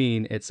necessarily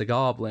mean it's a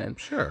goblin.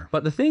 Sure.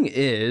 But the thing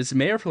is,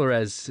 Mayor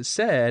Flores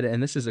said,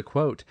 and this is a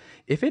quote,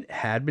 if it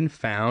had been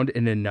found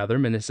in another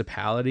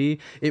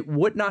municipality, it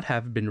would not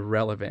have been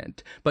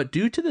relevant. But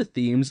due to the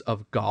themes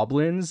of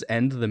goblins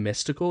and the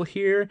mystical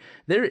here,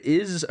 there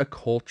is a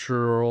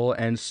cultural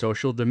and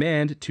social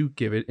demand to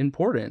give it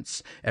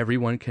importance.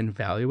 Everyone can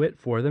value it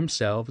for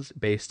themselves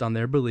based on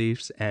their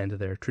beliefs and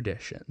their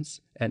traditions.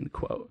 End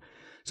quote.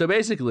 So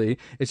basically,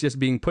 it's just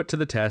being put to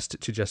the test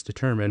to just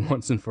determine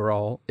once and for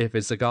all if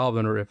it's a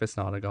goblin or if it's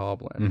not a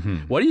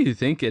goblin. What do you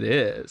think it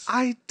is?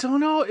 I don't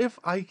know if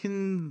I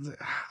can...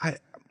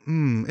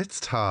 it's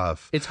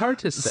tough. It's hard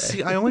to say.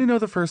 See, I only know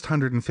the first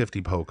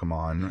 150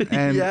 Pokemon,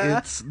 and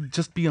it's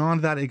just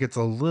beyond that, it gets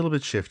a little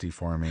bit shifty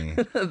for me.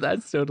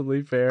 That's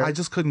totally fair. I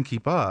just couldn't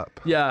keep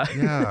up. Yeah.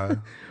 Yeah.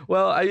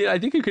 Well, I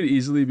think it could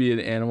easily be an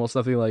animal,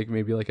 something like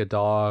maybe like a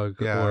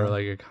dog or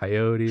like a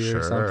coyote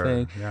or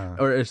something. Yeah.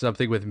 Or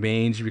something with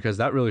mange, because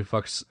that really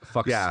fucks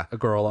a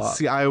girl up.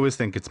 See, I always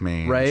think it's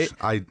mange. Right?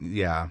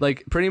 Yeah.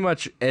 Like pretty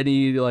much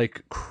any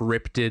like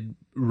cryptid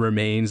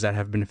remains that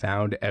have been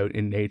found out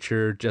in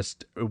nature,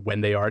 just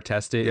when they are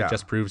tested, it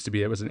just proves to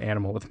be it was an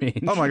animal with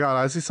mange. Oh my god,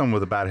 I see someone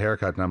with a bad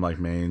haircut and I'm like,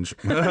 mange.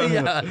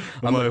 Yeah.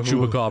 I'm like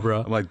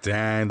Goopacabra. I'm like,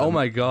 dang. Oh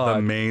my god.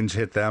 The mange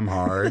hit them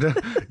hard.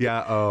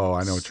 Yeah,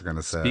 I know what you're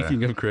gonna say.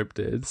 Speaking of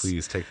cryptids,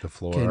 please take the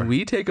floor. Can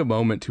we take a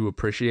moment to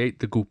appreciate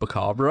the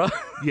Goopacabra?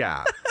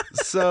 Yeah.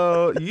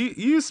 So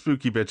you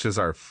spooky bitches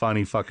are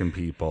funny fucking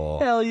people.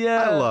 Hell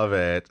yeah. I love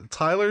it.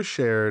 Tyler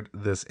shared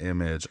this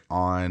image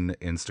on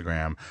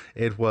Instagram.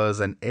 It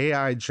was an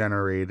AI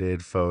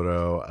generated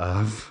photo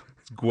of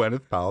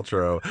Gwyneth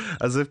Paltrow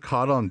as if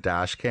caught on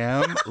dash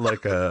cam,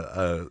 like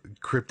a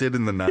cryptid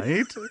in the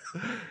night.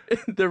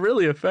 They're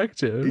really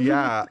effective.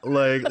 Yeah,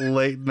 like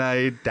late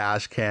night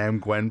dash cam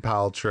Gwen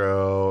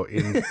Paltrow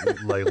in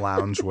like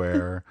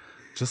loungewear.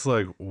 Just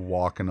like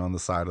walking on the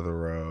side of the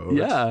road.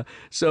 Yeah.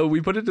 So we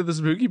put it to the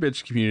spooky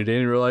bitch community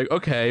and we were like,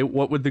 okay,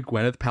 what would the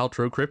Gwyneth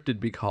Paltrow cryptid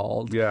be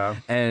called? Yeah.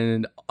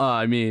 And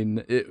I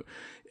mean,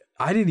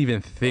 I didn't even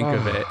think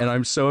of it. And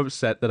I'm so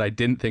upset that I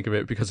didn't think of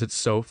it because it's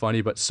so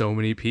funny. But so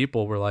many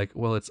people were like,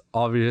 well, it's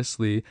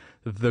obviously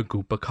the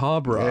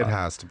Goopacabra. It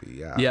has to be,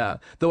 yeah. Yeah.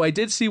 Though I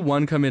did see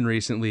one come in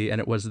recently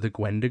and it was the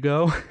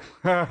Gwendigo,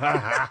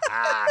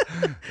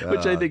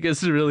 which I think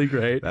is really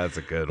great. That's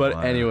a good one.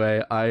 one. But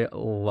anyway, I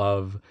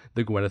love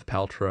the Gwyneth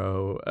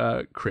Paltrow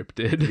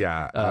cryptid.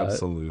 Yeah,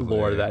 absolutely.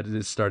 Lore that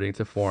is starting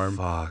to form.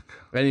 Fuck.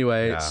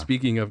 Anyway,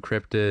 speaking of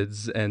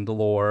cryptids and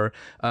lore,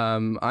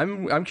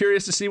 I'm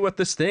curious to see what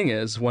this thing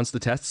is once the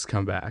tests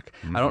come back.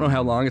 I don't know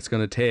how long it's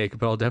going to take,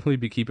 but I'll definitely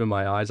be keeping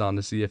my eyes on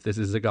to see if this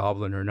is a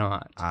goblin or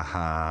not.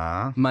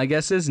 My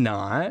guess is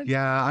not.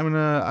 Yeah, I'm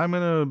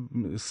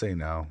gonna say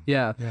no.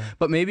 Yeah.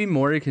 But maybe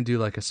Maury can do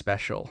like a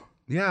special.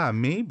 Yeah,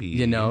 maybe.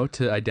 You know,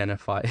 to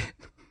identify it.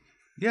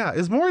 Yeah,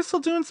 is Maury still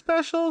doing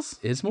specials?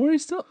 Is Maury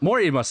still?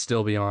 Maury must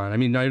still be on. I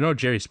mean, I know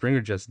Jerry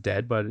Springer just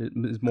dead, but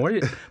is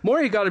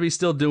Maury got to be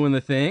still doing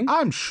the thing?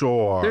 I'm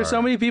sure. There's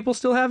so many people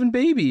still having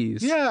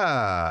babies.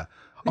 Yeah.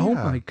 Oh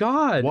my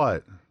God.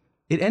 What?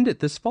 It ended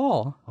this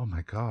fall. Oh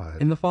my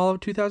God. In the fall of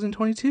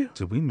 2022.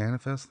 Did we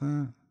manifest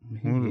that?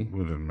 Maybe.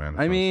 We didn't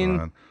manifest I mean,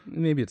 that.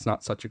 maybe it's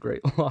not such a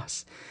great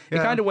loss. Yeah.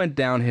 It kind of went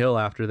downhill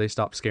after they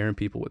stopped scaring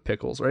people with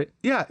pickles, right?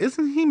 Yeah.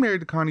 Isn't he married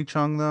to Connie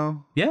Chung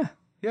though? Yeah.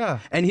 Yeah.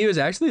 And he was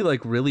actually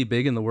like really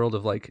big in the world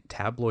of like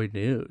tabloid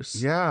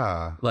news.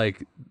 Yeah.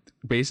 Like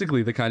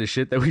basically the kind of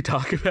shit that we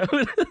talk about.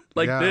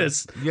 Like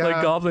this. Yeah.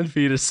 Like goblin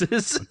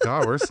fetuses.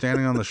 God, we're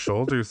standing on the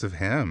shoulders of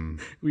him.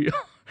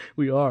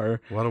 We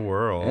are. What a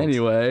world.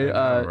 Anyway,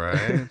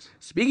 right?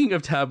 Speaking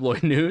of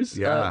tabloid news,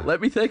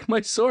 let me thank my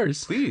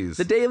source. Please.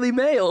 The Daily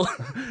Mail.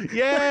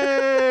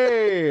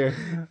 Yay!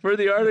 For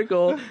the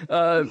article,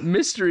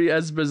 mystery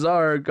as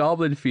bizarre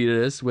goblin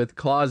fetus with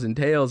claws and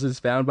tails is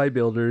found by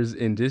builders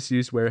in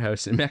disused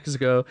warehouse in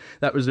Mexico.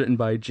 That was written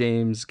by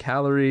James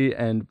Callery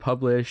and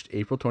published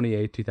April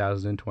 28,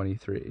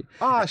 2023.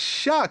 Ah,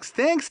 shucks.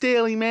 Thanks,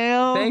 Daily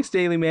Mail. Thanks,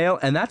 Daily Mail.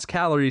 And that's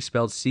Callery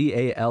spelled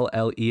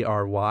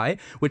Callery,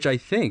 which I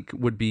think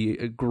would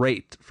be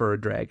great for a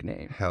drag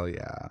name. Hell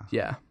yeah.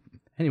 Yeah.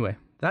 Anyway,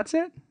 that's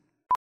it.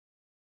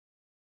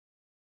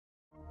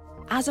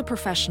 As a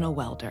professional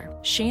welder,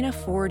 Shayna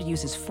Ford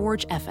uses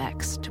Forge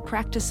FX to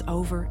practice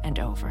over and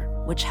over,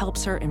 which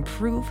helps her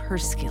improve her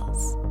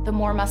skills. The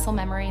more muscle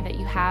memory that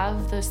you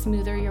have, the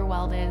smoother your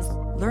weld is.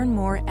 Learn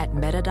more at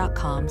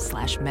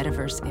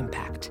meta.com/metaverse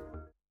impact.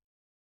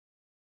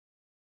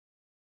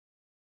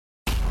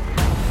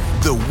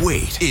 The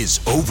wait is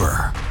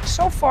over.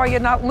 So far, you're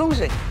not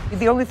losing.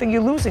 The only thing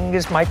you're losing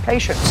is my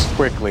patience.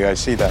 Quickly, I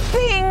see that.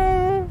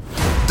 Bing!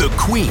 The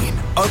queen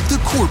of the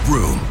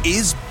courtroom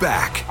is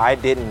back. I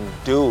didn't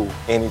do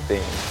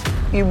anything.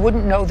 You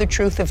wouldn't know the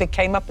truth if it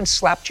came up and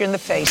slapped you in the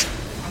face.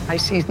 I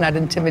see he's not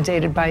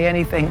intimidated by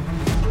anything.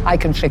 I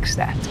can fix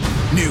that.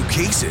 New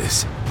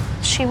cases.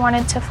 She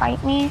wanted to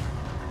fight me.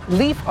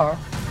 Leave her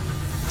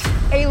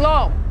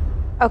alone.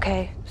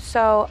 Okay,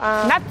 so,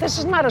 This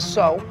is not a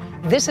so.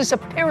 This is a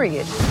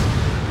period.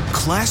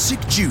 Classic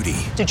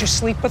Judy. Did you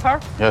sleep with her?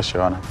 Yes,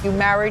 Your Honor. You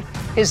married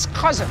his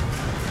cousin.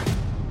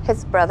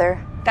 his brother.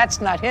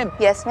 That's not him.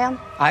 Yes, ma'am.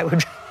 I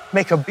would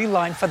make a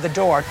beeline for the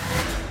door.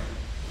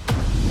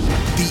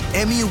 The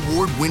Emmy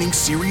Award-winning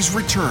series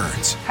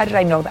returns. How did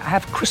I know that? I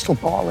have a crystal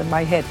ball in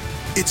my head.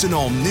 It's an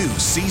all-new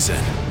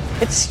season.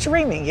 It's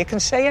streaming. You can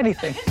say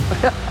anything.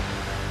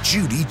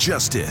 Judy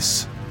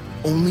Justice.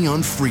 Only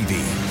on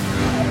Freevee.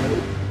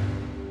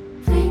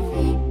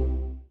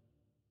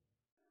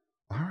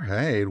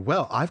 Right.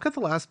 Well, I've got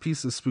the last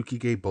piece of spooky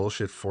gay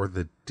bullshit for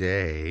the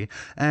day,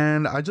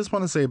 and I just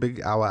want to say a big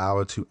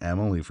owa to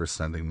Emily for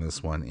sending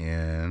this one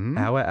in.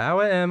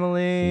 Owa,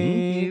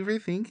 Emily. Thank you for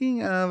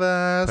thinking of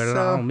us. Put it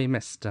on me,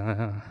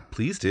 mister.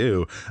 Please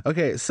do.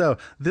 Okay, so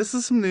this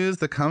is some news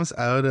that comes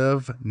out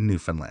of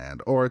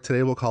Newfoundland, or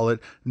today we'll call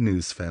it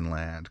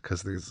Newsfinland,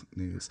 because there's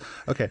news.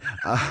 Okay.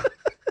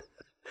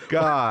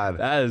 God.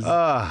 That is...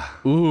 the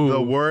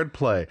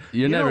wordplay.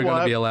 You're never going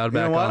to be allowed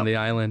back on the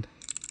island.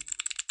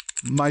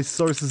 My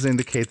sources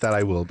indicate that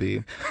I will be,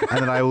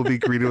 and that I will be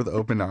greeted with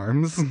open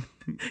arms.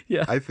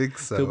 Yeah. I think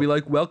so. They'll be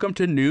like, welcome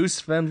to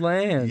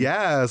Newsfinland.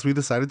 Yes, we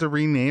decided to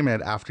rename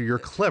it after your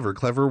clever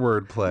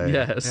wordplay.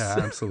 Yes.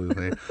 Yeah,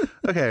 absolutely.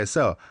 Okay,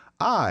 so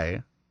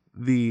I,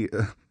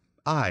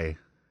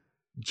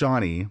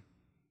 Johnny,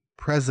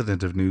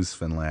 president of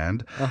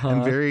Newsfinland,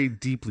 am very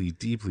deeply,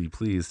 deeply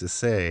pleased to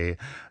say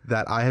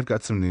that I have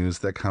got some news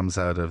that comes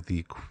out of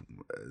the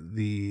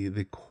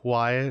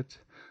quiet,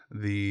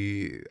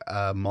 the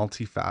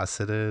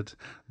multifaceted,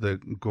 the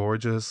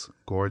gorgeous,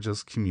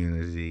 gorgeous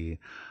community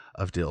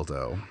of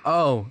dildo.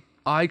 Oh,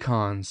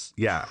 icons.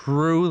 Yeah.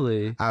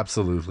 Truly.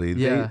 Absolutely.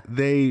 Yeah.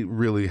 They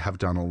really have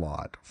done a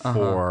lot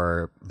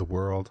for the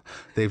world.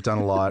 They've done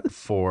a lot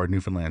for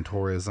Newfoundland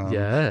tourism.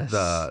 Yes.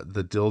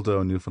 The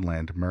dildo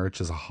Newfoundland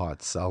merch is a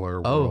hot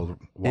seller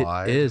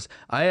worldwide. It is.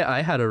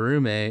 I had a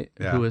roommate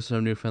who was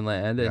from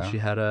Newfoundland, and she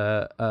had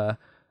a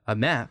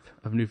map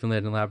of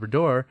Newfoundland and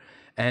Labrador.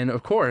 And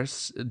of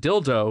course,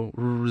 dildo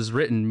was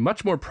written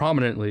much more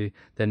prominently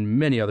than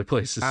many other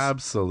places.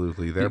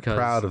 Absolutely. They're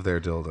proud of their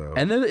dildo.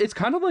 And then it's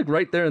kind of like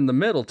right there in the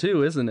middle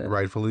too, isn't it?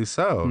 Rightfully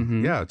so.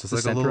 Mm-hmm. Yeah, just the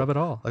like center a little of it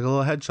all. Like a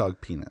little hedgehog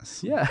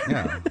penis. Yeah.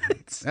 Yeah.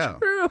 It's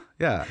true.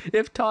 Yeah.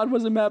 If Todd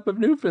was a map of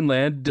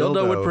Newfoundland,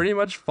 dildo would pretty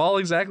much fall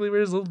exactly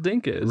where his little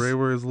dink is. Right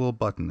where his little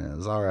button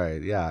is. All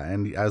right. Yeah.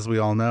 And as we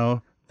all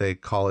know, they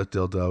call it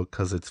dildo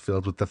because it's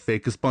filled with the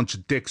fakest bunch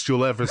of dicks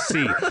you'll ever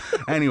see.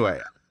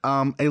 Anyway.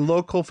 A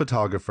local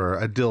photographer,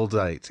 a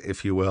dildite,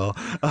 if you will,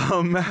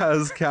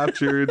 has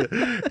captured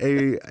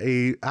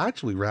a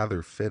actually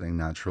rather fitting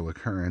natural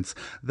occurrence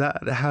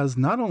that has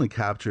not only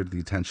captured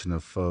the attention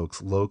of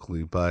folks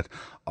locally, but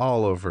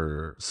all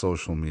over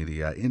social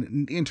media,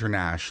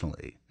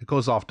 internationally. It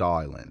goes off the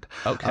island.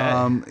 Okay.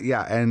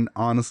 Yeah, and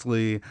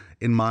honestly,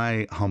 in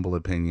my humble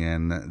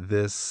opinion,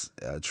 this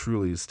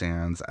truly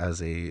stands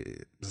as a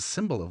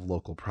symbol of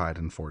local pride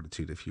and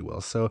fortitude, if you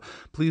will. So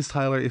please,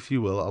 Tyler, if you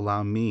will,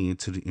 allow me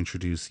to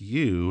introduce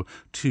you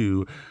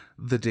to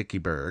the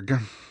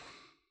Dickieberg.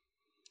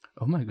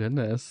 Oh my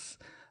goodness.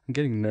 I'm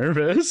getting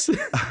nervous.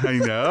 I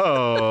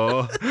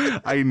know,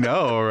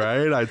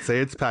 right? I'd say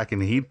it's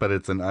packing heat, but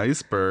it's an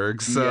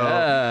iceberg. So,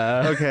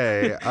 yeah.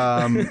 Okay.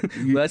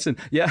 Listen,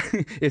 yeah,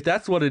 if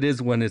that's what it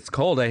is when it's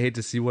cold, I hate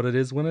to see what it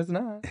is when it's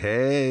not.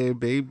 Hey,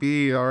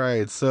 baby. All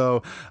right.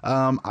 So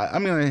I'm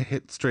going to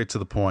hit straight to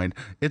the point.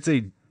 It's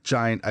a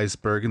giant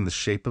iceberg in the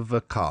shape of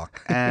a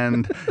cock,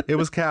 and it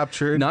was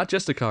captured. Not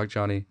just a cock,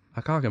 Johnny.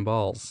 A cock and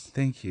balls.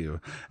 Thank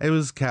you. It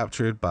was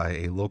captured by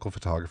a local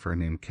photographer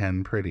named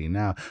Ken Pretty.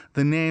 Now,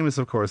 the name is,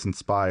 of course,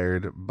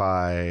 inspired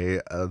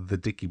by the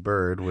Dicky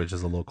Bird, which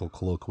is a local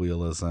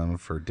colloquialism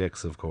for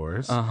dicks, of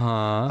course.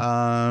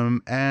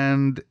 And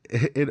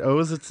it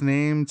owes its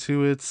name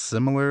to its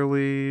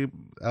similarly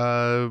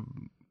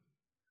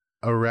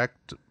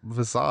erect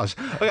visage.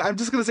 Okay, I'm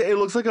just gonna say it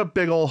looks like a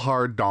big old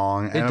hard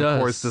dong, and of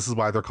course this is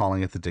why they're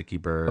calling it the Dicky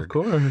Bird. Of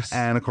course.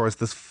 And of course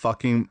this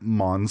fucking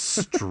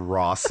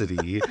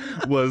monstrosity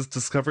was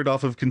discovered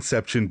off of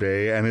Conception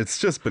Bay, and it's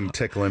just been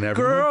tickling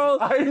everyone. Girl,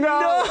 I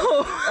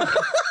know. No.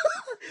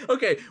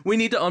 Okay, we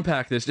need to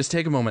unpack this. Just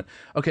take a moment.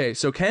 Okay,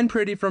 so Ken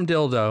Pretty from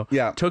Dildo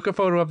took a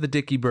photo of the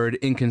Dicky Bird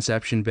in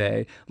Conception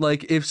Bay.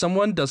 Like, if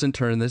someone doesn't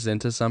turn this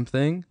into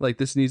something, like,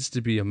 this needs to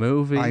be a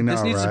movie. I know,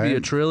 this needs to be a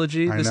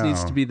trilogy. I This know.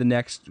 needs to be the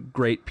next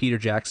great Peter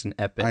Jackson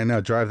epic. I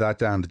know. Drive that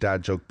down to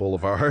Dad Joke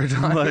Boulevard.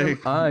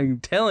 I'm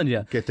telling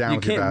you. Get down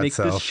with your bad You can't make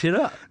self. this shit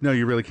up. No,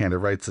 you really can't. It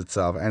writes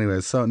itself.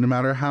 Anyway, so no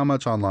matter how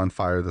much online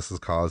fire this has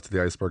caused,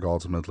 the iceberg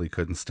ultimately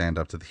couldn't stand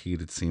up to the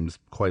heat, it seems,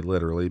 quite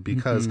literally,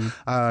 because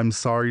I'm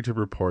sorry to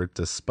report,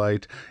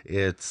 despite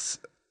its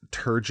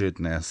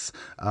turgidness,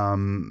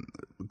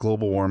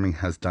 global warming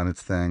has done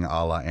its thing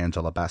a la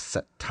Angela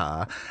Bassett,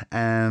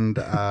 and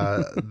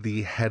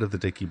the head of the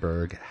Dicky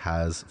Bird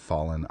has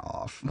fallen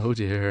off. Oh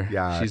dear.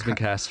 Yeah. She's been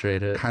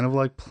castrated. Kind of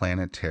like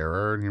Planet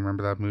Terror. You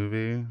remember that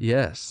movie?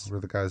 Yes. Where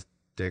the guy's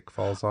dick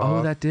falls off.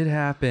 Oh, that did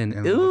happen.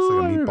 And it Ooh, looks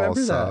like a I meatball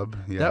remember sub.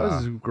 That. Yeah. That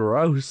was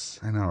gross.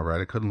 I know, right?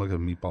 I couldn't look at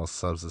meatball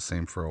subs the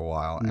same for a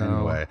while. No.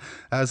 Anyway,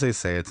 as they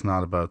say, it's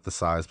not about the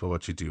size, but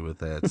what you do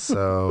with it.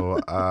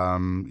 So,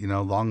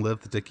 long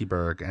live the Dicky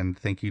Bird, and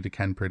thank you to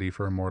Ken Pretty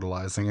for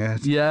immortalizing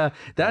it. Yeah,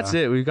 that's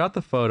it. We got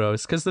the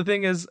photos. Because the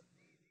thing is,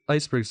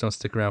 icebergs don't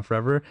stick around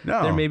forever.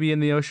 No. They're maybe in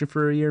the ocean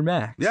for a year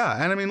max.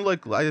 Yeah, and I mean,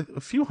 like a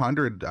few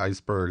hundred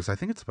icebergs. I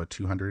think it's about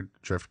 200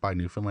 drift by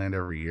Newfoundland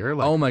every year.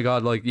 Like, oh my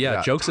God. Like,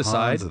 yeah, jokes tons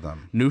aside, of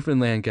them.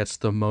 Newfoundland gets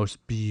the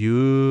most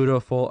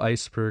beautiful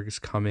icebergs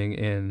coming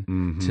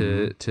in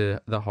to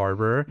the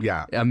harbor.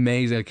 Yeah.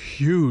 Amazing. Like,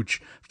 huge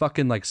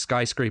fucking like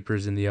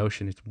skyscrapers in the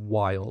ocean. It's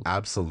wild.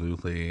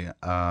 Absolutely.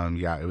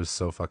 Yeah, it was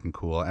so fucking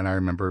cool. And I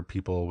remember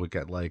people would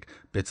get like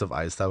bits of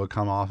ice that would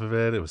come off of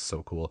it. It was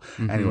so cool.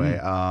 Anyway,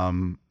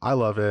 I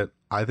love it.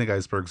 I think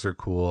icebergs are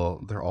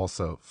cool. They're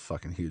also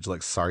fucking huge.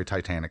 Like, sorry,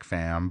 Titanic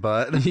fam,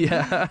 but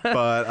yeah,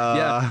 but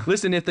yeah.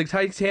 Listen, if the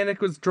Titanic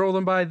was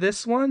rolling by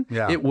this one,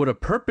 it would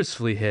have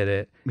purposefully hit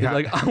it. Yeah.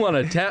 Like, I want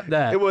to tap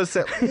that. It was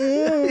set.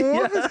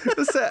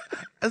 It set.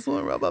 I just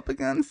want to rub up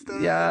against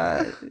it.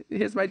 Yeah,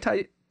 here's my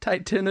tight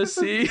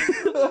Tennessee.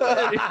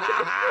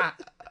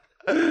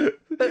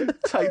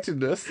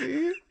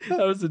 Titanousy? That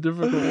was a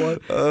difficult one.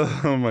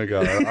 Oh my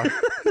God.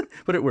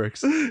 But it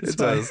works. It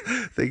does.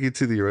 Thank you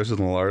to the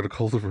original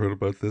article that wrote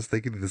about this.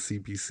 Thank you to the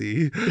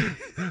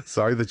CBC.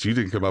 Sorry that you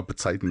didn't come up with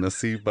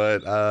Titanousy,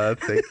 but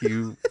thank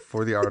you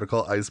for the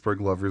article. Iceberg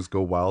lovers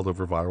go wild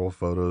over viral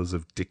photos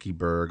of Dicky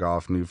Bird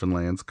off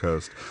Newfoundland's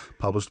coast,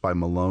 published by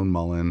Malone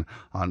Mullen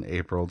on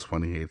April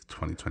 28th,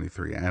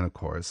 2023. And of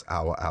course,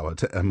 awa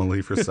to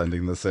Emily for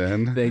sending this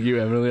in. Thank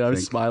you, Emily. I'm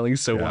smiling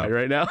so wide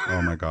right now.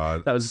 Oh my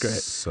God. That was great.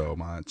 So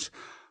much.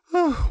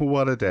 Oh,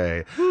 what a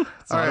day.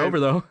 It's not over,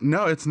 though.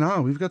 No, it's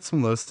not. We've got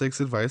some low stakes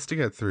advice to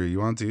get through.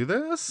 You want to do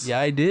this? Yeah,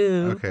 I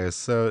do. Okay,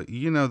 so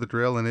you know the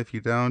drill, and if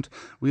you don't,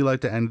 we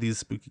like to end these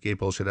spooky gay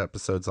bullshit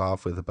episodes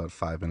off with about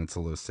 5 minutes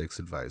of low stakes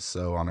advice.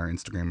 So on our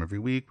Instagram every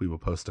week, we will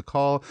post a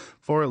call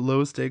for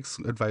low stakes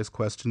advice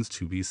questions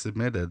to be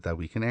submitted that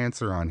we can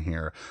answer on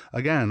here.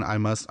 Again, I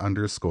must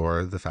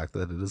underscore the fact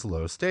that it is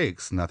low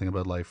stakes. Nothing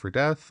about life or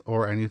death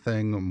or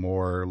anything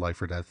more life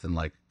or death than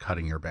like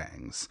cutting your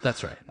bangs.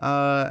 That's right.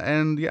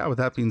 And yeah, with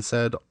that being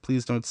said,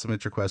 please don't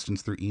submit your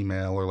questions through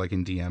email or like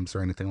in DMs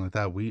or anything like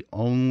that. We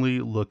only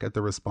look at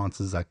the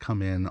responses that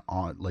come in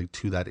on like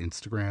to that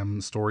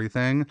Instagram story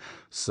thing.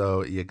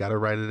 So you got to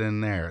write it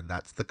in there.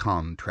 That's the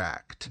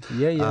contract.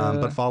 Yeah.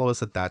 But follow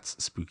us at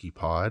That's Spooky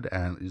Pod,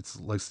 and it's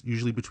like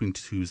usually between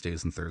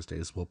Tuesdays and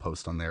Thursdays we'll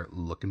post on there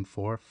looking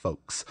for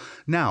folks.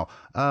 Now,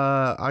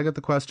 I got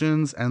the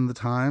questions and the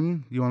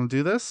time. You want to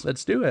do this?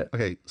 Let's do it.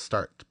 Okay,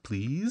 start,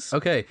 please.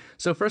 Okay,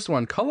 so first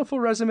one, colorful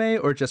resume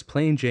or just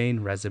plain Jane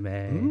resume?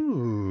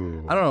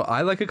 Ooh. I don't know.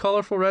 I like a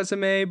colorful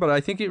resume, but I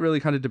think it really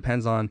kind of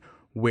depends on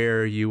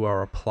where you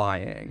are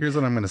applying. Here's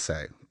what I'm going to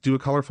say. Do a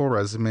colorful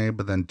resume,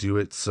 but then do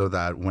it so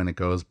that when it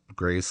goes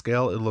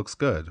grayscale, it looks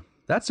good.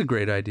 That's a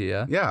great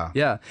idea. Yeah.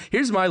 Yeah.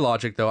 Here's my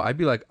logic, though. I'd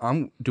be like,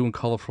 I'm doing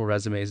colorful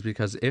resumes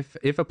because if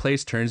a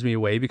place turns me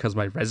away because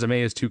my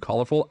resume is too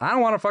colorful, I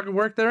don't want to fucking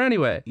work there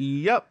anyway.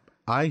 Yep.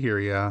 I hear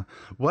ya.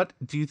 What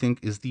do you think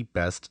is the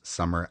best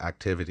summer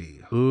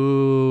activity?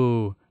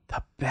 Ooh,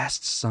 the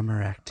best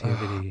summer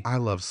activity. I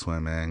love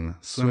swimming.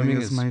 Swimming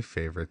is my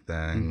favorite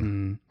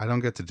thing. I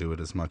don't get to do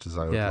it as much as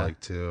I would like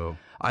to.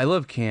 I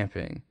love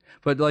camping,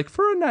 but like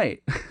for a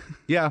night.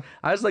 Yeah.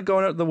 I was like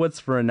going out in the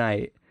woods for a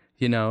night.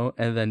 you know,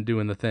 and then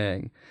doing the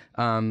thing.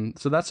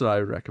 So that's what I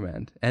would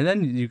recommend. And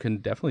then you can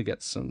definitely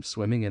get some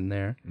swimming in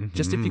there.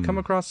 Just if you come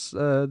across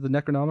the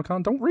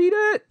Necronomicon, don't read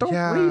it. Don't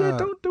read it.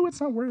 Don't do it.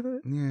 It's not worth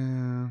it.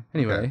 Yeah.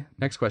 Anyway,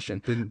 next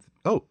question. Do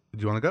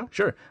you want to go?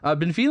 Sure.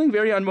 Been feeling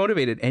very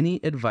unmotivated. Any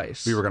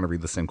advice? We were going to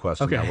read the same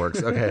question. Okay. That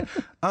works. Okay.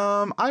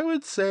 I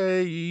would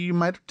say you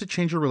might have to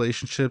change your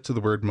relationship to the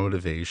word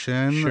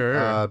motivation.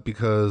 Sure.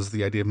 Because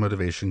the idea of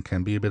motivation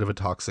can be a bit of a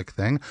toxic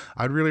thing.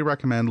 I'd really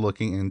recommend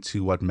looking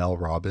into what Mel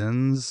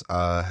Robbins,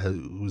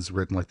 who's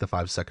written like the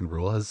 5-second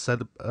rule, has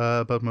said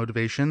about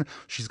motivation.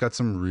 She's got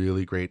some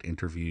really great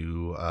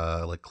interview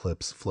like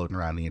clips floating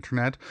around the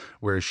internet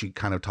where she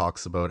kind of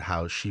talks about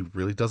how she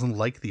really doesn't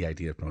like the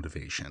idea of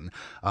motivation.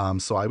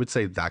 So I would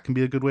say that can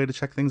be a good way to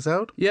check things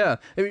out. Yeah.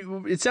 I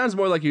mean, it sounds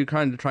more like you're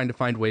kind of trying to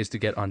find ways to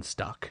get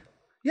unstuck.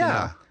 Yeah. You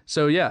know?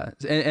 So yeah,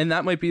 and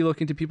that might be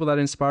looking to people that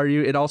inspire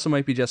you. It also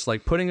might be just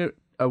like putting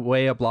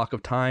away a block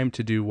of time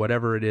to do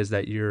whatever it is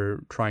that you're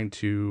trying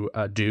to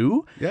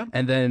do. Yeah.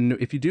 And then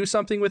if you do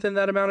something within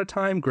that amount of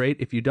time, great.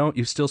 If you don't,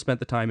 you've still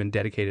spent the time and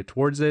dedicated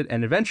towards it.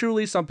 And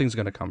eventually something's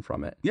going to come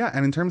from it. Yeah.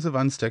 And in terms of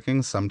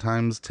unsticking,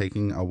 sometimes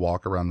taking a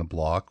walk around the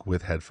block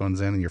with headphones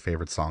in and your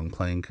favorite song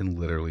playing can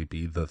literally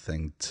be the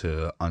thing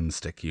to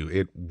unstick you.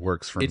 It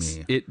works for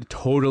me. It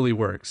totally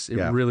works. It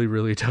really,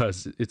 really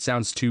does. It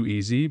sounds too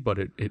easy, but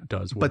it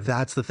does work. But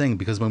that's the thing,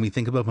 because when we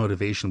think about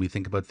motivation, we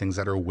think about things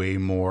that are way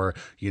more,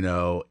 you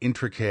know,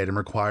 intricate and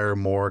require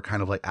more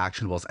kind of like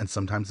actionables, and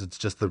sometimes it's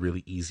just the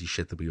really easy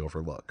shit that we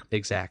overlook.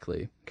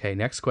 Exactly. Okay,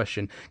 next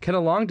question. Can a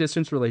long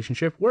distance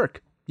relationship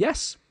work?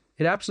 Yes,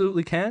 it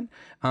absolutely can,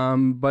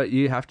 but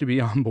you have to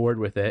be on board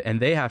with it, and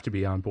they have to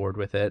be on board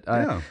with it.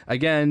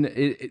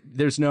 Again,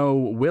 there's no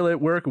will it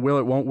work, will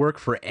it won't work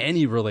for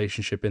any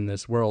relationship in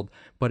this world,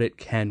 but it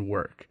can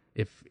work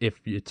if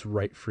it's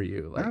right for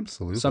you. Like,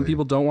 absolutely. Some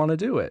people don't want to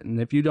do it,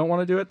 and if you don't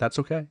want to do it, that's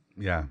okay.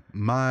 Yeah.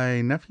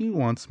 My nephew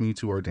wants me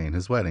to ordain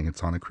his wedding.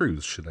 It's on a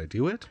cruise. Should I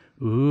do it?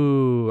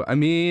 Ooh, I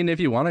mean, if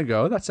you want to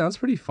go, that sounds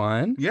pretty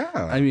fun. Yeah.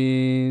 I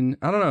mean,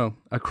 I don't know,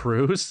 a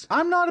cruise?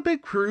 I'm not a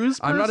big cruise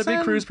person. I'm not a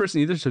big cruise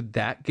person either, so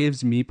that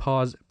gives me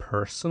pause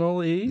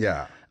personally.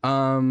 Yeah.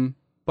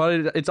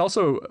 But it's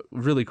also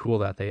really cool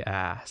that they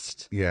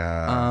asked.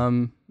 Yeah.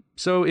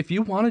 So if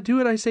you want to do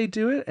it, I say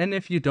do it. And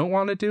if you don't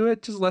want to do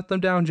it, just let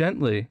them down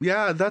gently.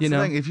 Yeah, that's the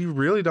thing. If you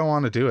really don't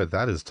want to do it,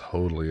 that is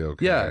totally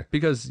okay. Yeah,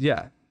 because,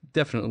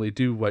 definitely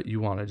do what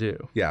you want to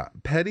do. Yeah.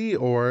 Petty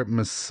or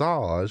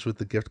massage with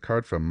the gift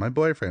card from my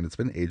boyfriend. It's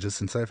been ages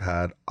since I've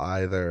had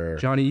either.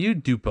 Johnny, you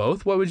do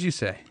both. What would you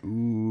say?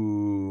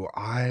 Ooh,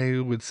 I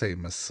would say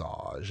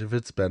massage if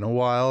it's been a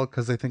while,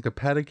 because I think a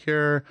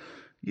pedicure,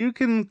 you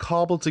can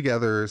cobble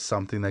together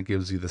something that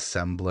gives you the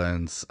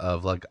semblance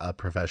of like a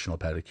professional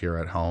pedicure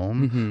at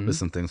home with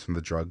some things from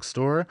the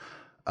drugstore.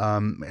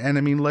 And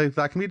I mean, like,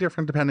 that can be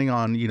different depending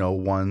on, you know,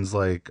 one's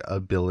like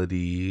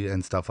ability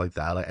and stuff like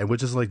that, and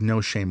which is like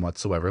no shame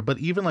whatsoever. But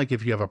even like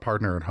if you have a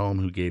partner at home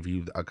who gave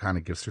you a kind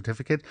of gift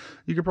certificate,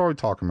 you could probably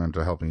talk them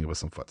into helping you with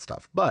some foot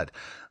stuff. But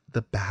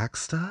the back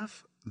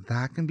stuff,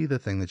 that can be the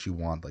thing that you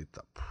want like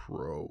the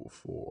pro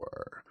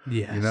for.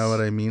 Yes. You know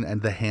what I mean?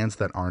 And the hands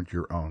that aren't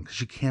your own,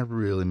 because you can't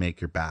really make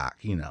your back,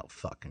 you know,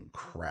 fucking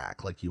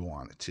crack like you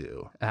want it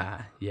to.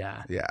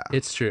 Yeah. Yeah.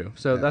 It's true.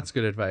 So that's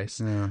good advice.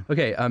 Yeah.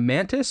 Okay, a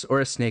mantis or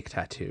a snake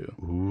tattoo?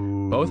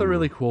 Ooh. Both are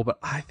really cool, but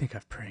I think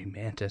a praying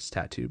mantis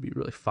tattoo would be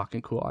really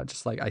fucking cool. I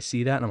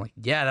see that and I'm like,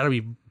 yeah, that'll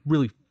be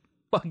really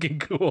fucking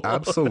cool.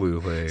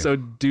 Absolutely. So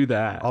do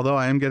that. Although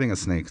I am getting a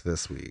snake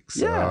this week.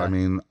 So, Yeah. I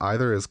mean,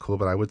 either is cool,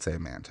 but I would say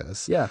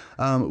mantis. Yeah.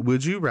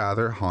 Would you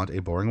rather haunt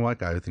a boring white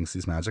guy who thinks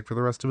he's magic for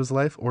the rest of his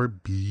life, or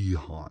be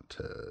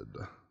haunted?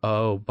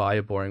 Oh, by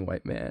a boring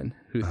white man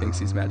who thinks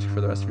he's magic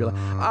for the rest of your life.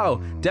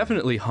 Oh,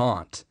 definitely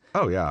haunt.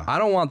 Oh, yeah. I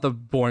don't want the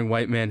boring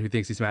white man who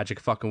thinks he's magic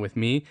fucking with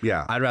me.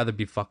 Yeah. I'd rather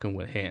be fucking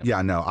with him.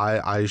 Yeah, no,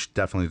 I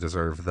definitely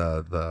deserve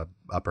the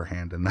upper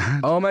hand in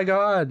that. Oh my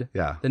God.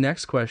 Yeah. The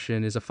next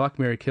question is a fuck,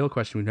 marry, kill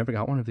question. We've never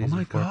got one of these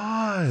before.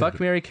 God.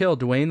 Fuck, marry, kill.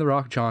 Dwayne The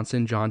Rock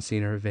Johnson, John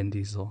Cena, or Vin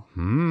Diesel.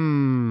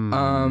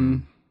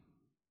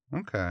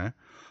 Okay.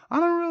 I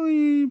don't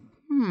really.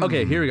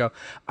 Okay, here we go.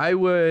 I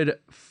would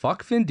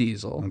fuck Vin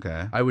Diesel.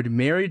 Okay. I would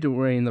marry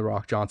Dwayne The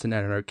Rock Johnson,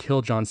 and I would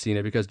kill John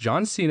Cena because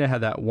John Cena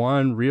had that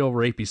one real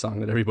rapey song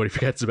that everybody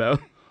forgets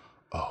about.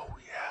 Oh,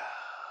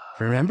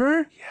 yeah.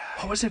 Remember? Yeah.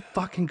 What was it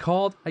fucking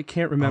called? I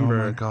can't remember.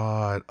 Oh my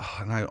God. Oh,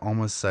 and I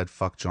almost said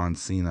fuck John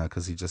Cena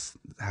because he just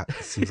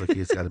seems like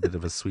he's got a bit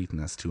of a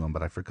sweetness to him,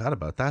 but I forgot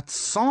about that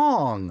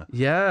song.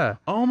 Yeah.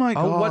 Oh my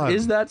God. Oh, what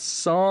is that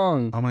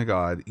song? Oh my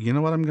God. You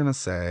know what I'm going to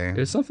say?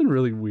 It's something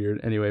really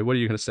weird. Anyway, what are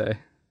you going to say?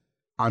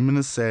 I'm going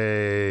to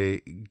say,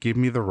 give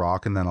me the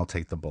rock and then I'll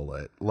take the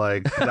bullet.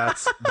 Like,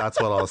 that's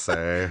what I'll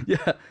say.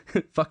 Yeah.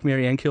 Fuck,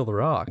 marry, and kill the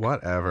Rock.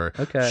 Whatever.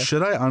 Okay.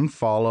 Should I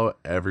unfollow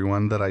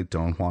everyone that I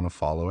don't want to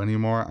follow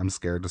anymore? I'm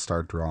scared to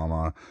start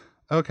drama.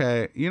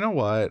 Okay. You know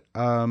what?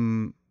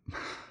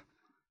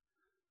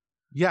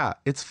 Yeah,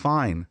 it's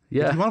fine.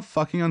 Yeah. If you want to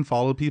fucking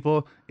unfollow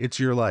people, it's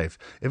your life.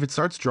 If it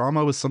starts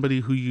drama with somebody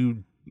who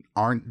you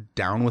aren't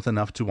down with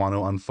enough to want to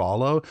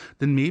unfollow,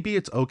 then maybe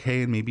it's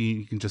okay and maybe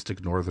you can just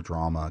ignore the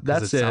drama.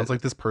 Because it sounds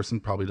like this person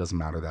probably doesn't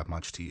matter that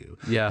much to you.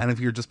 Yeah. And if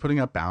you're just putting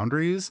up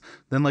boundaries,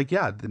 then like,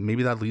 yeah,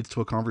 maybe that leads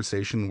to a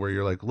conversation where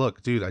you're like,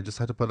 look, dude, I just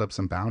had to put up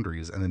some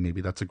boundaries. And then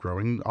maybe that's a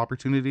growing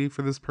opportunity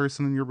for this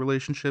person in your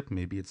relationship.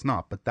 Maybe it's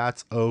not, but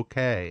that's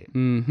okay.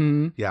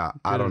 Mm-hmm. Yeah,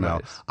 I don't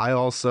know. I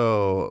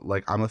also,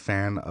 like, I'm a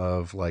fan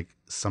of, like,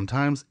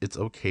 sometimes it's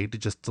okay to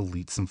just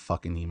delete some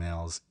fucking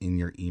emails in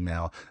your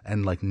email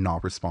and like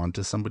not respond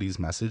to somebody's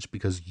message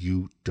because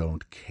you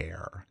don't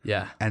care.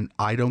 Yeah. And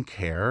I don't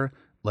care,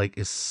 like,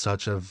 is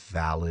such a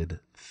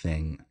valid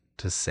thing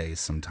to say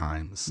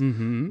sometimes.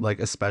 Like,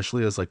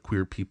 especially as like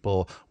queer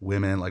people,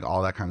 women, like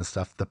all that kind of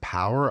stuff, the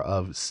power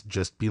of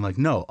just being like,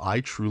 no,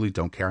 I truly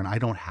don't care and I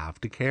don't have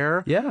to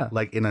care. Yeah.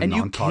 Like in a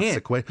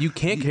non-toxic way. You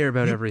can't care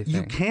about everything.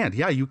 You can't.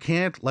 Yeah, you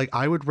can't. Like,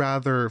 I would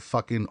rather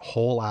fucking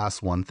whole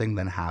ass one thing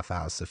than half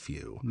ass a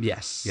few.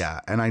 Yes. Yeah.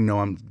 And I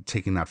know I'm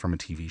taking that from a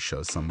TV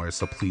show somewhere,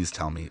 so please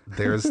tell me.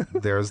 There's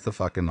the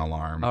fucking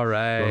alarm. All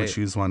right. You want to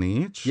choose one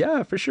each?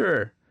 Yeah, for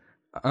sure.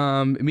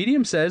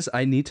 Medium says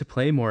I need to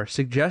play more.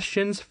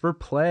 Suggestions for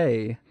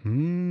play.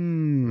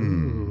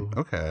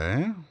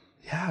 Okay.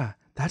 Yeah,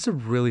 that's a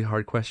really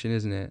hard question,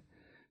 isn't it?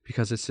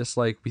 Because it's just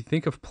like we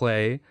think of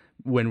play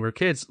when we're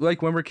kids.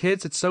 Like when we're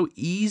kids, it's so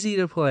easy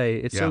to play.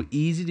 It's so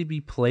easy to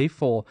be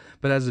playful.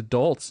 But as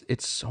adults,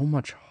 it's so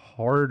much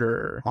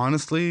harder.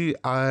 Honestly,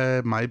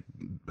 I might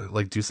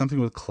like do something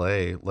with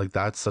clay. Like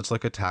that's such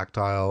like a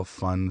tactile,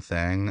 fun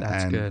thing.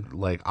 That's and good.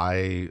 Like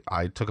I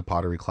took a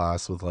pottery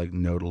class with like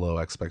no to low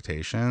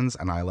expectations,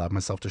 and I allowed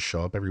myself to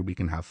show up every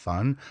week and have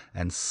fun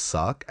and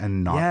suck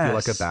and not feel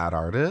like a bad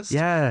artist.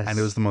 Yes. And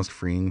it was the most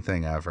freeing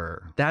thing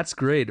ever. That's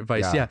great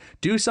advice. Yeah.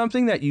 Do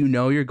something that you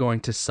know you're going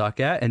to suck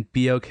at and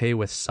be okay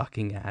with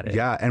sucking at it.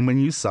 Yeah. And when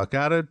you suck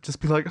at it,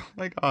 just be like, oh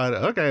my God,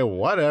 okay,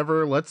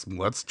 whatever.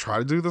 Let's try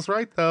to do this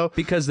right though.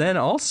 Because then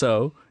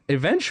also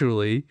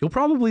eventually you'll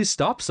probably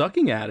stop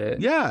sucking at it.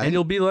 Yeah. And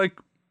you'll be like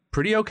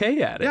pretty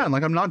okay at it. Yeah, and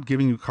like I'm not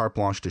giving you carte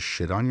blanche to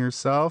shit on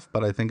yourself,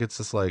 but I think it's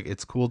just like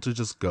it's cool to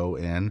just go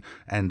in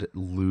and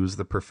lose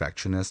the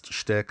perfectionist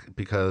shtick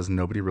because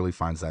nobody really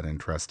finds that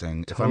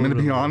interesting. If I'm going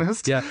to be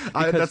honest, yeah,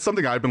 that's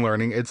something I've been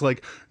learning. It's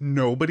like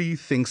nobody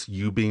thinks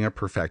you being a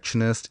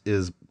perfectionist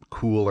is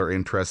cool or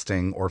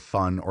interesting or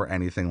fun or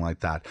anything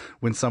like that.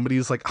 When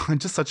somebody's like, oh, I'm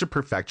just such a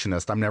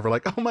perfectionist, I'm never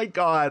like, oh my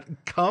God,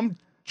 come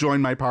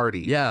join my party.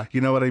 Yeah. You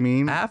know what I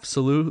mean?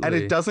 Absolutely. And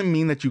it doesn't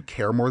mean that you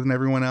care more than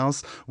everyone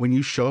else. When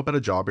you show up at a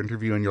job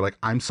interview and you're like,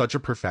 I'm such a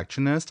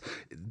perfectionist,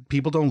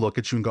 people don't look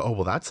at you and go, oh,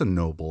 well, that's a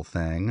noble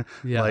thing.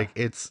 Yeah. Like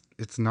it's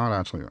not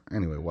actually,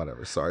 anyway,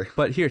 whatever. Sorry.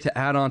 But here, to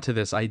add on to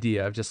this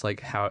idea of just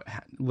like how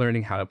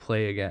learning how to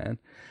play again,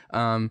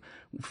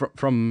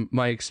 from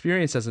my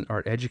experience as an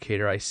art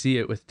educator, I see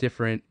it with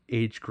different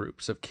age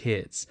groups of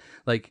kids.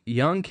 Like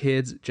young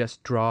kids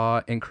just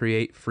draw and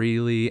create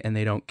freely and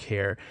they don't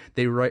care.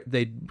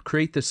 They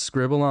create this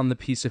scribble on the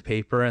piece of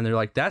paper and they're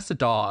like, that's a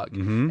dog.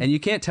 And you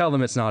can't tell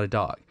them it's not a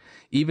dog,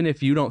 even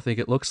if you don't think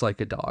it looks like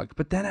a dog.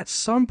 But then at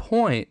some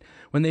point,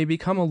 when they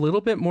become a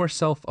little bit more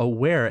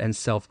self-aware and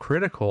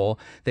self-critical,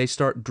 they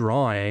start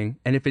drawing.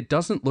 And if it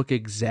doesn't look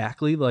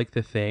exactly like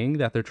the thing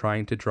that they're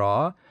trying to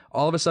draw,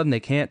 all of a sudden they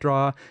can't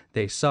draw,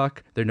 they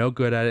suck, they're no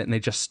good at it, and they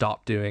just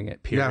stop doing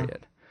it,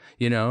 period. Yeah.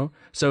 You know?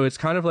 So it's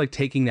kind of like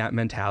taking that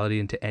mentality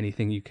into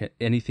anything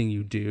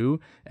you do,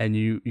 and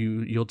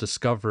you'll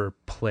discover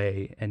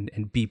play and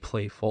be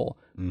playful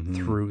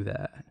through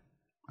that.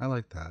 I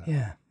like that.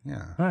 Yeah.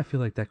 Yeah. I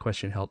feel like that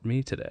question helped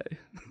me today.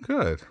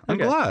 Good. I'm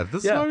Okay. glad.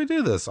 This is why we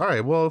do this. All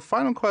right. Well,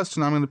 final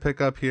question I'm going to pick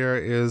up here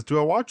is, do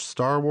I watch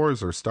Star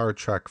Wars or Star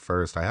Trek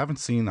first? I haven't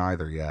seen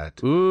either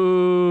yet.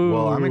 Ooh.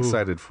 Well, I'm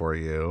excited for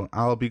you.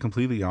 I'll be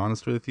completely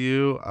honest with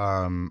you.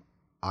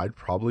 I'd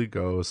probably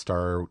go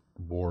Star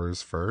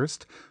Wars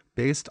first,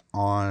 based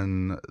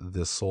on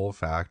the sole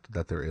fact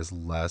that there is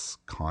less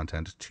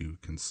content to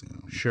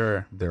consume.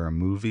 Sure. There are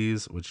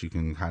movies which you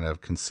can kind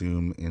of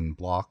consume in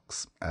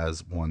blocks,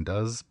 as one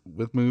does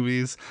with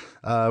movies.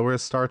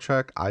 Whereas Star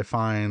Trek, I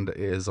find,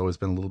 has always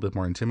been a little bit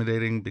more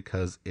intimidating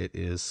because it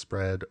is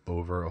spread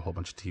over a whole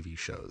bunch of TV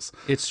shows.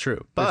 It's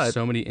true. There's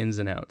so many ins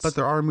and outs. But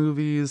there are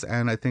movies,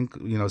 and I think,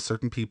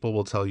 certain people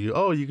will tell you,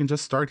 oh, you can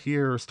just start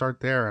here or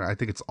start there. And I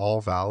think it's all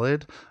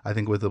valid. I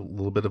think with a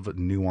little bit of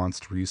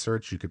nuanced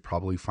research, you could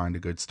probably find a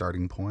good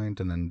starting point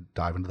and then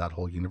dive into that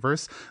whole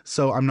universe.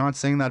 So I'm not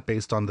saying that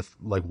based on the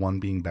one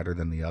being better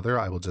than the other.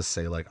 I will just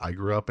say, like, I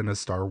grew up in a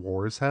Star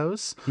Wars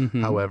house.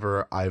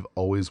 However, I've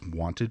always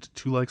wanted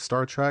to like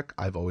Star Trek.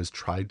 I've always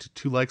tried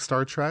to like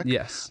Star Trek.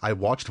 Yes. I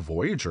watched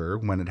Voyager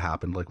when it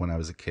happened, like when I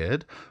was a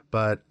kid,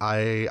 but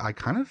I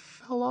kind of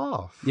fell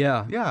off.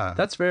 Yeah. Yeah.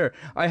 That's fair.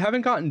 I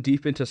haven't gotten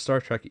deep into Star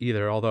Trek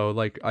either, although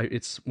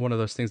it's one of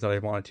those things that I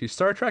wanted to.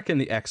 Star Trek and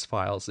the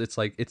X-Files,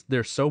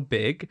 they're so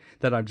big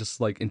that I'm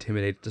just like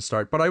intimidated to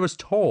start. But I was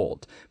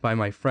told by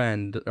our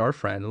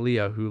friend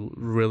Leah, who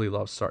really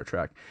loves Star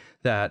Trek,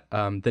 that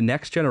the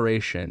next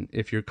generation,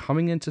 if you're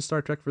coming into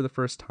Star Trek for the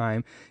first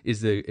time,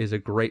 is a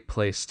great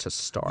place to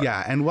start.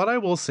 Yeah, and what I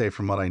will say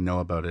from what I know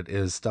about it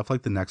is stuff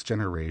like the next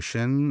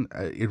generation,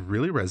 it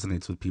really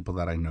resonates with people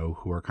that I know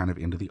who are kind of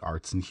into the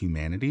arts and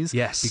humanities.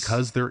 Yes.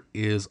 Because there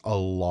is a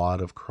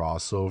lot of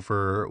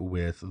crossover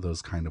with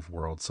those kind of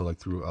worlds. So like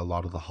through a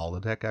lot of the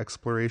holodeck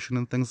exploration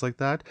and things like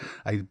that,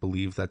 I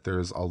believe that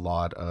there's a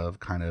lot of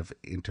kind of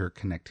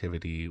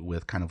interconnectivity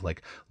with kind of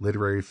like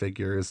literary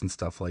figures and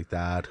stuff like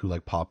that who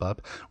like pop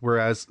up.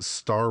 Whereas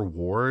Star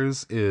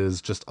Wars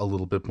is just a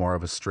little bit more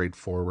of a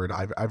straightforward.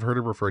 I've heard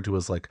it referred to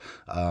as like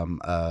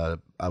a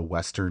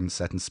Western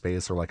set in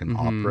space or like an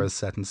opera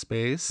set in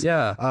space.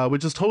 Yeah,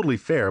 which is totally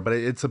fair, but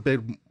it's a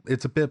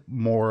bit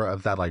more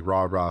of that like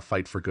rah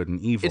fight for good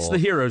and evil. It's the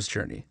hero's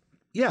journey.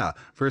 Yeah,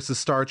 versus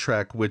Star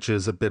Trek, which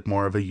is a bit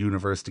more of a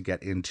universe to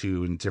get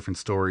into and different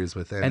stories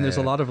within. And there's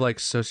a lot of like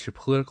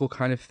sociopolitical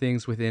kind of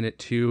things within it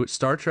too.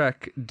 Star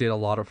Trek did a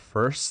lot of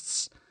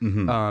firsts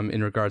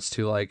in regards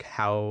to like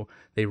how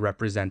they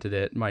represented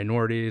it,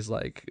 minorities,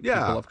 like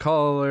people of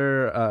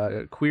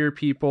color, queer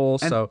people.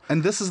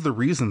 And this is the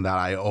reason that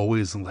I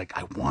always like,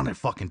 I want to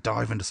fucking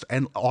dive into.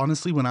 And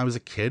honestly, when I was a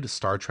kid,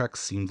 Star Trek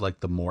seemed like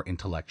the more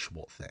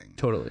intellectual thing.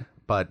 Totally.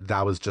 But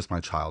that was just my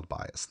child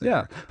bias there.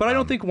 Yeah, but I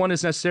don't think one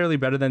is necessarily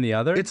better than the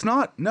other. It's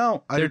not.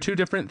 No. They're two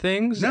different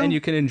things, and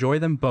you can enjoy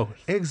them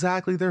both.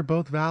 Exactly. They're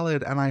both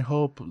valid, and I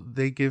hope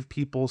they give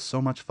people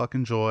so much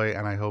fucking joy,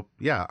 and I hope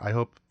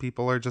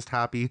people are just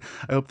happy.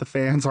 I hope the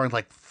fans aren't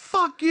like,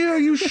 fuck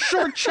you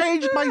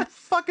shortchanged my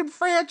fucking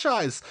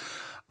franchise.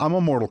 I'm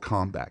a Mortal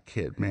Kombat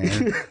kid,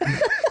 man.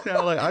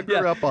 I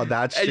grew up on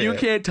that shit. And you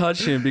can't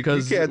touch him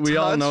because we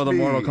all know the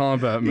Mortal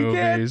Kombat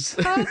movies.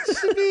 You can't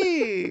touch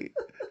me.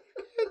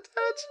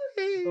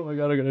 Oh my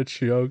god, I'm gonna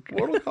choke.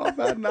 Mortal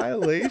Kombat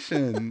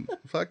Annihilation.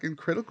 Fucking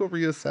critical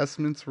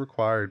reassessments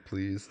required,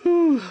 please.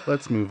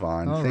 Let's move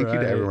on. Thank you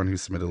to everyone who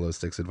submitted low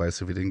stakes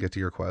advice. If we didn't get to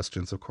your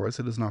questions, of course,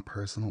 it is not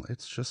personal.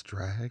 It's just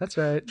drag. That's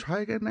right.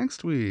 Try again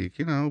next week.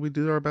 We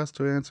do our best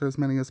to answer as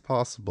many as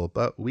possible,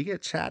 but we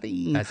get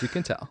chatty. As you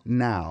can tell.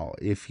 Now,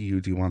 if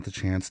you do want the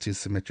chance to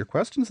submit your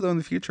questions, though, in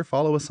the future,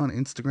 follow us on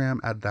Instagram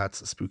at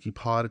That's Spooky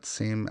Pod. It's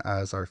same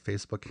as our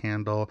Facebook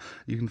handle.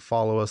 You can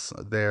follow us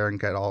there and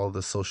get all of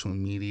the social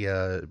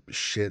media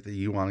shit that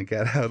you want to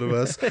get out of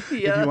us. If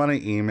you want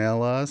to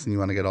email us and you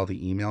want to get all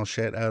the email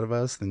shit out of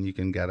us, then you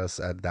can get us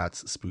at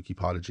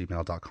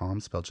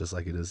thatsspookypod@gmail.com, spelled just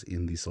like it is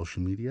in the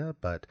social media,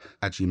 but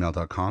at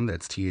gmail.com.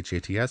 That's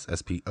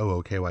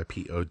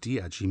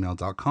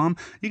THATSSPOOKYPOD@gmail.com.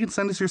 You can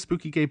send us your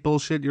spooky gay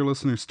bullshit, your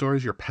listener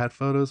stories, your pet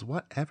photos,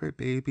 whatever,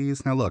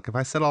 babies. Now look, if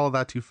I said all of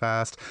that too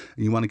fast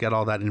and you want to get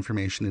all that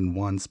information in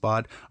one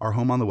spot, our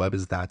home on the web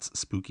is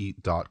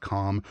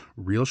thatsspooky.com.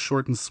 Real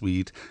short and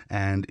sweet,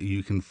 and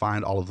you can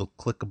find all of the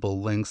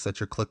clickable links that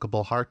your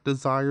clickable heart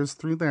desires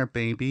through there,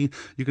 baby.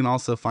 You can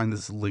also find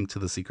this link to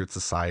the Secret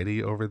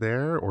Society over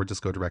there, or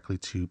just go directly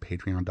to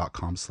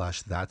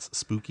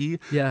patreon.com/thatsspooky.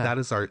 Yeah. That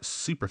is our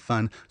super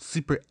fun,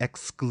 super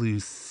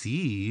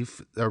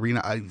exclusive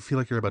arena. I feel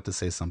like you're about to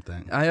say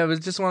something. I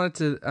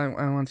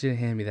want you to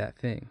hand me that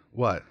thing.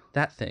 What?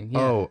 That thing.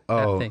 Yeah,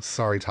 that thing.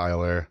 Sorry,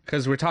 Tyler.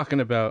 Because we're talking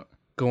about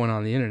going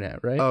on the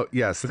internet, right? Oh,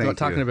 yes, we're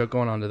talking about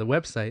going onto the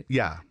website.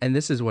 Yeah. And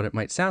this is what it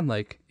might sound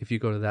like if you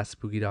go to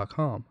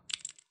thatspooky.com.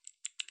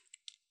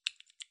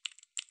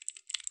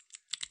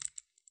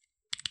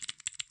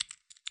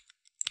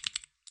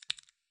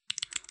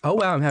 Oh,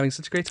 wow, I'm having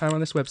such a great time on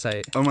this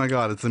website. Oh, my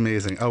God, it's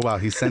amazing. Oh, wow,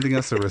 he's sending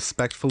us a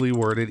respectfully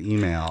worded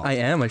email.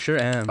 I sure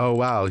am. Oh,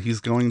 wow, he's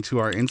going to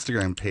our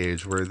Instagram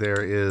page where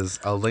there is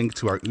a link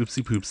to our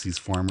Oopsie Poopsies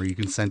form where you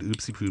can send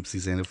Oopsie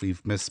Poopsies in if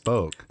we've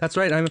misspoke. That's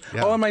right. I'm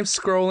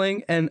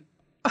scrolling and...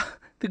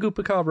 the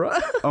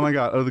Goopacabra. Oh my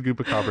god! Oh, the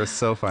Goopacabra is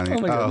so funny. Oh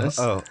my goodness.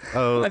 Oh.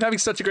 I'm having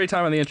such a great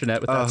time on the internet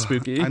with that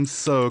spooky. I'm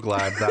so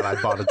glad that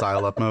I bought a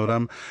dial-up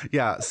modem.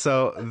 Yeah,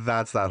 so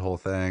that's that whole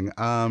thing.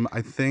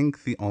 I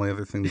think the only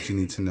other thing that you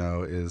need to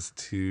know is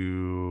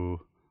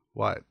to...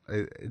 What?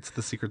 It's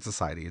the Secret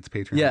Society. It's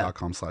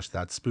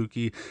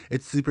patreon.com/thatspooky.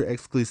 It's super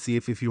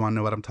exclusive. If you want to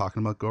know what I'm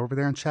talking about, go over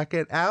there and check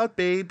it out,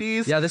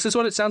 babies. Yeah, this is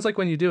what it sounds like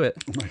when you do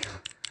it. Oh my god.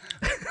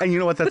 And you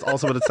know what? That's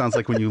also what it sounds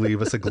like when you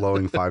leave us a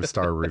glowing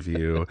 5-star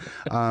review.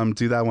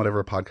 Do that on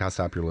whatever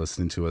podcast app you're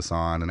listening to us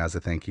on. And as a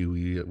thank you,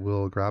 we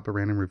will grab a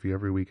random review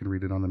every week and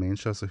read it on the main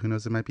show. So who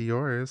knows? It might be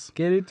yours.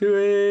 Get into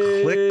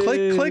it. Click,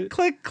 click, click,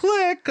 click,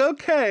 click.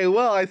 Okay.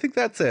 Well, I think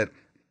that's it.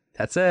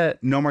 That's it.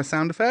 No more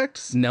sound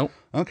effects? Nope.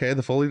 Okay,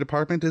 the Foley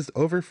department is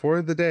over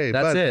for the day.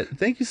 That's it.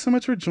 Thank you so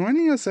much for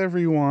joining us,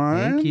 everyone.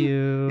 Thank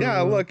you. Yeah,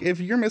 look, if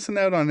you're missing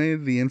out on any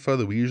of the info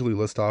that we usually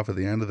list off at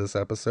the end of this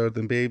episode,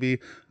 then baby,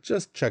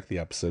 just check the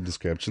episode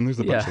description. There's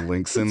a bunch of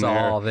links in there.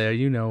 It's all there.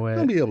 You know it.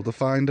 You'll be able to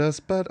find us.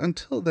 But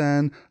until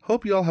then,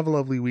 hope you all have a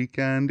lovely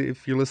weekend.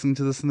 If you're listening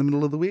to this in the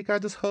middle of the week, I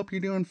just hope you're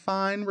doing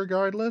fine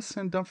regardless.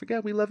 And don't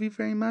forget, we love you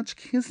very much.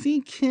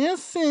 Kissy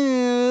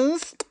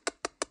kisses.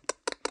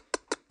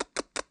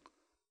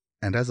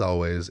 And as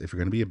always, if you're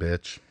going to be a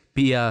bitch,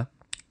 be a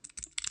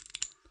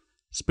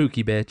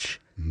spooky bitch.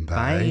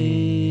 Bye.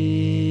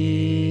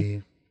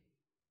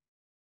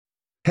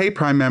 Hey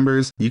Prime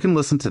members, you can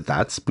listen to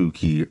That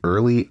Spooky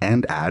early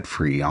and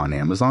ad-free on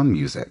Amazon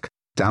Music.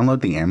 Download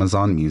the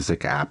Amazon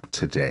Music app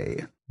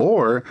today.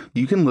 Or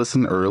you can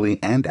listen early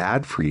and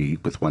ad-free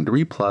with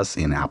Wondery Plus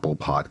in Apple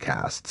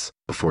Podcasts.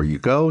 Before you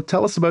go,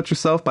 tell us about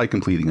yourself by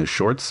completing a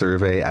short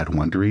survey at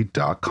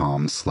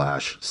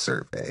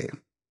Wondery.com/survey.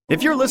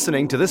 If you're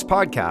listening to this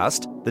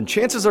podcast, then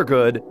chances are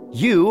good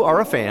you are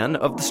a fan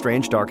of The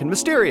Strange, Dark, and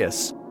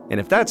Mysterious. And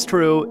if that's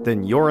true,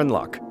 then you're in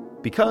luck.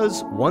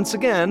 Because, once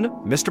again,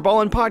 Mr.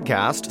 Ballin'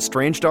 Podcast,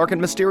 Strange, Dark,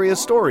 and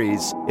Mysterious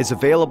Stories, is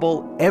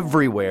available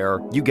everywhere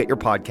you get your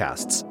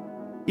podcasts.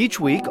 Each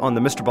week on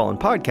the Mr. Ballin'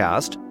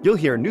 Podcast, you'll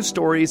hear new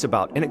stories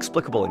about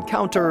inexplicable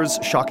encounters,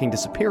 shocking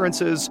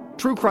disappearances,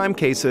 true crime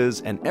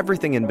cases, and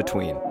everything in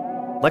between.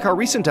 Like our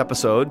recent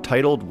episode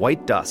titled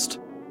White Dust.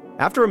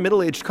 After a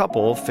middle-aged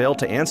couple fail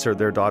to answer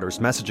their daughter's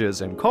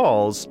messages and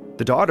calls,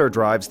 the daughter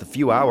drives the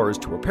few hours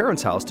to her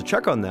parents' house to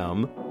check on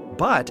them.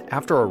 But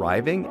after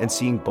arriving and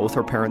seeing both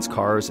her parents'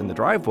 cars in the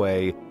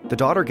driveway, the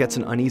daughter gets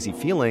an uneasy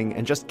feeling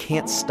and just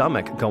can't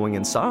stomach going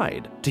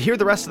inside. To hear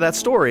the rest of that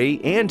story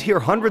and hear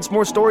hundreds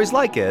more stories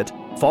like it,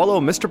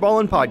 follow Mr.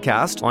 Ballin'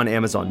 Podcast on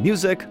Amazon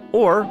Music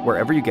or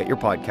wherever you get your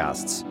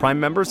podcasts. Prime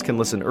members can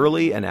listen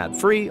early and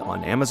ad-free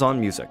on Amazon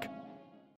Music.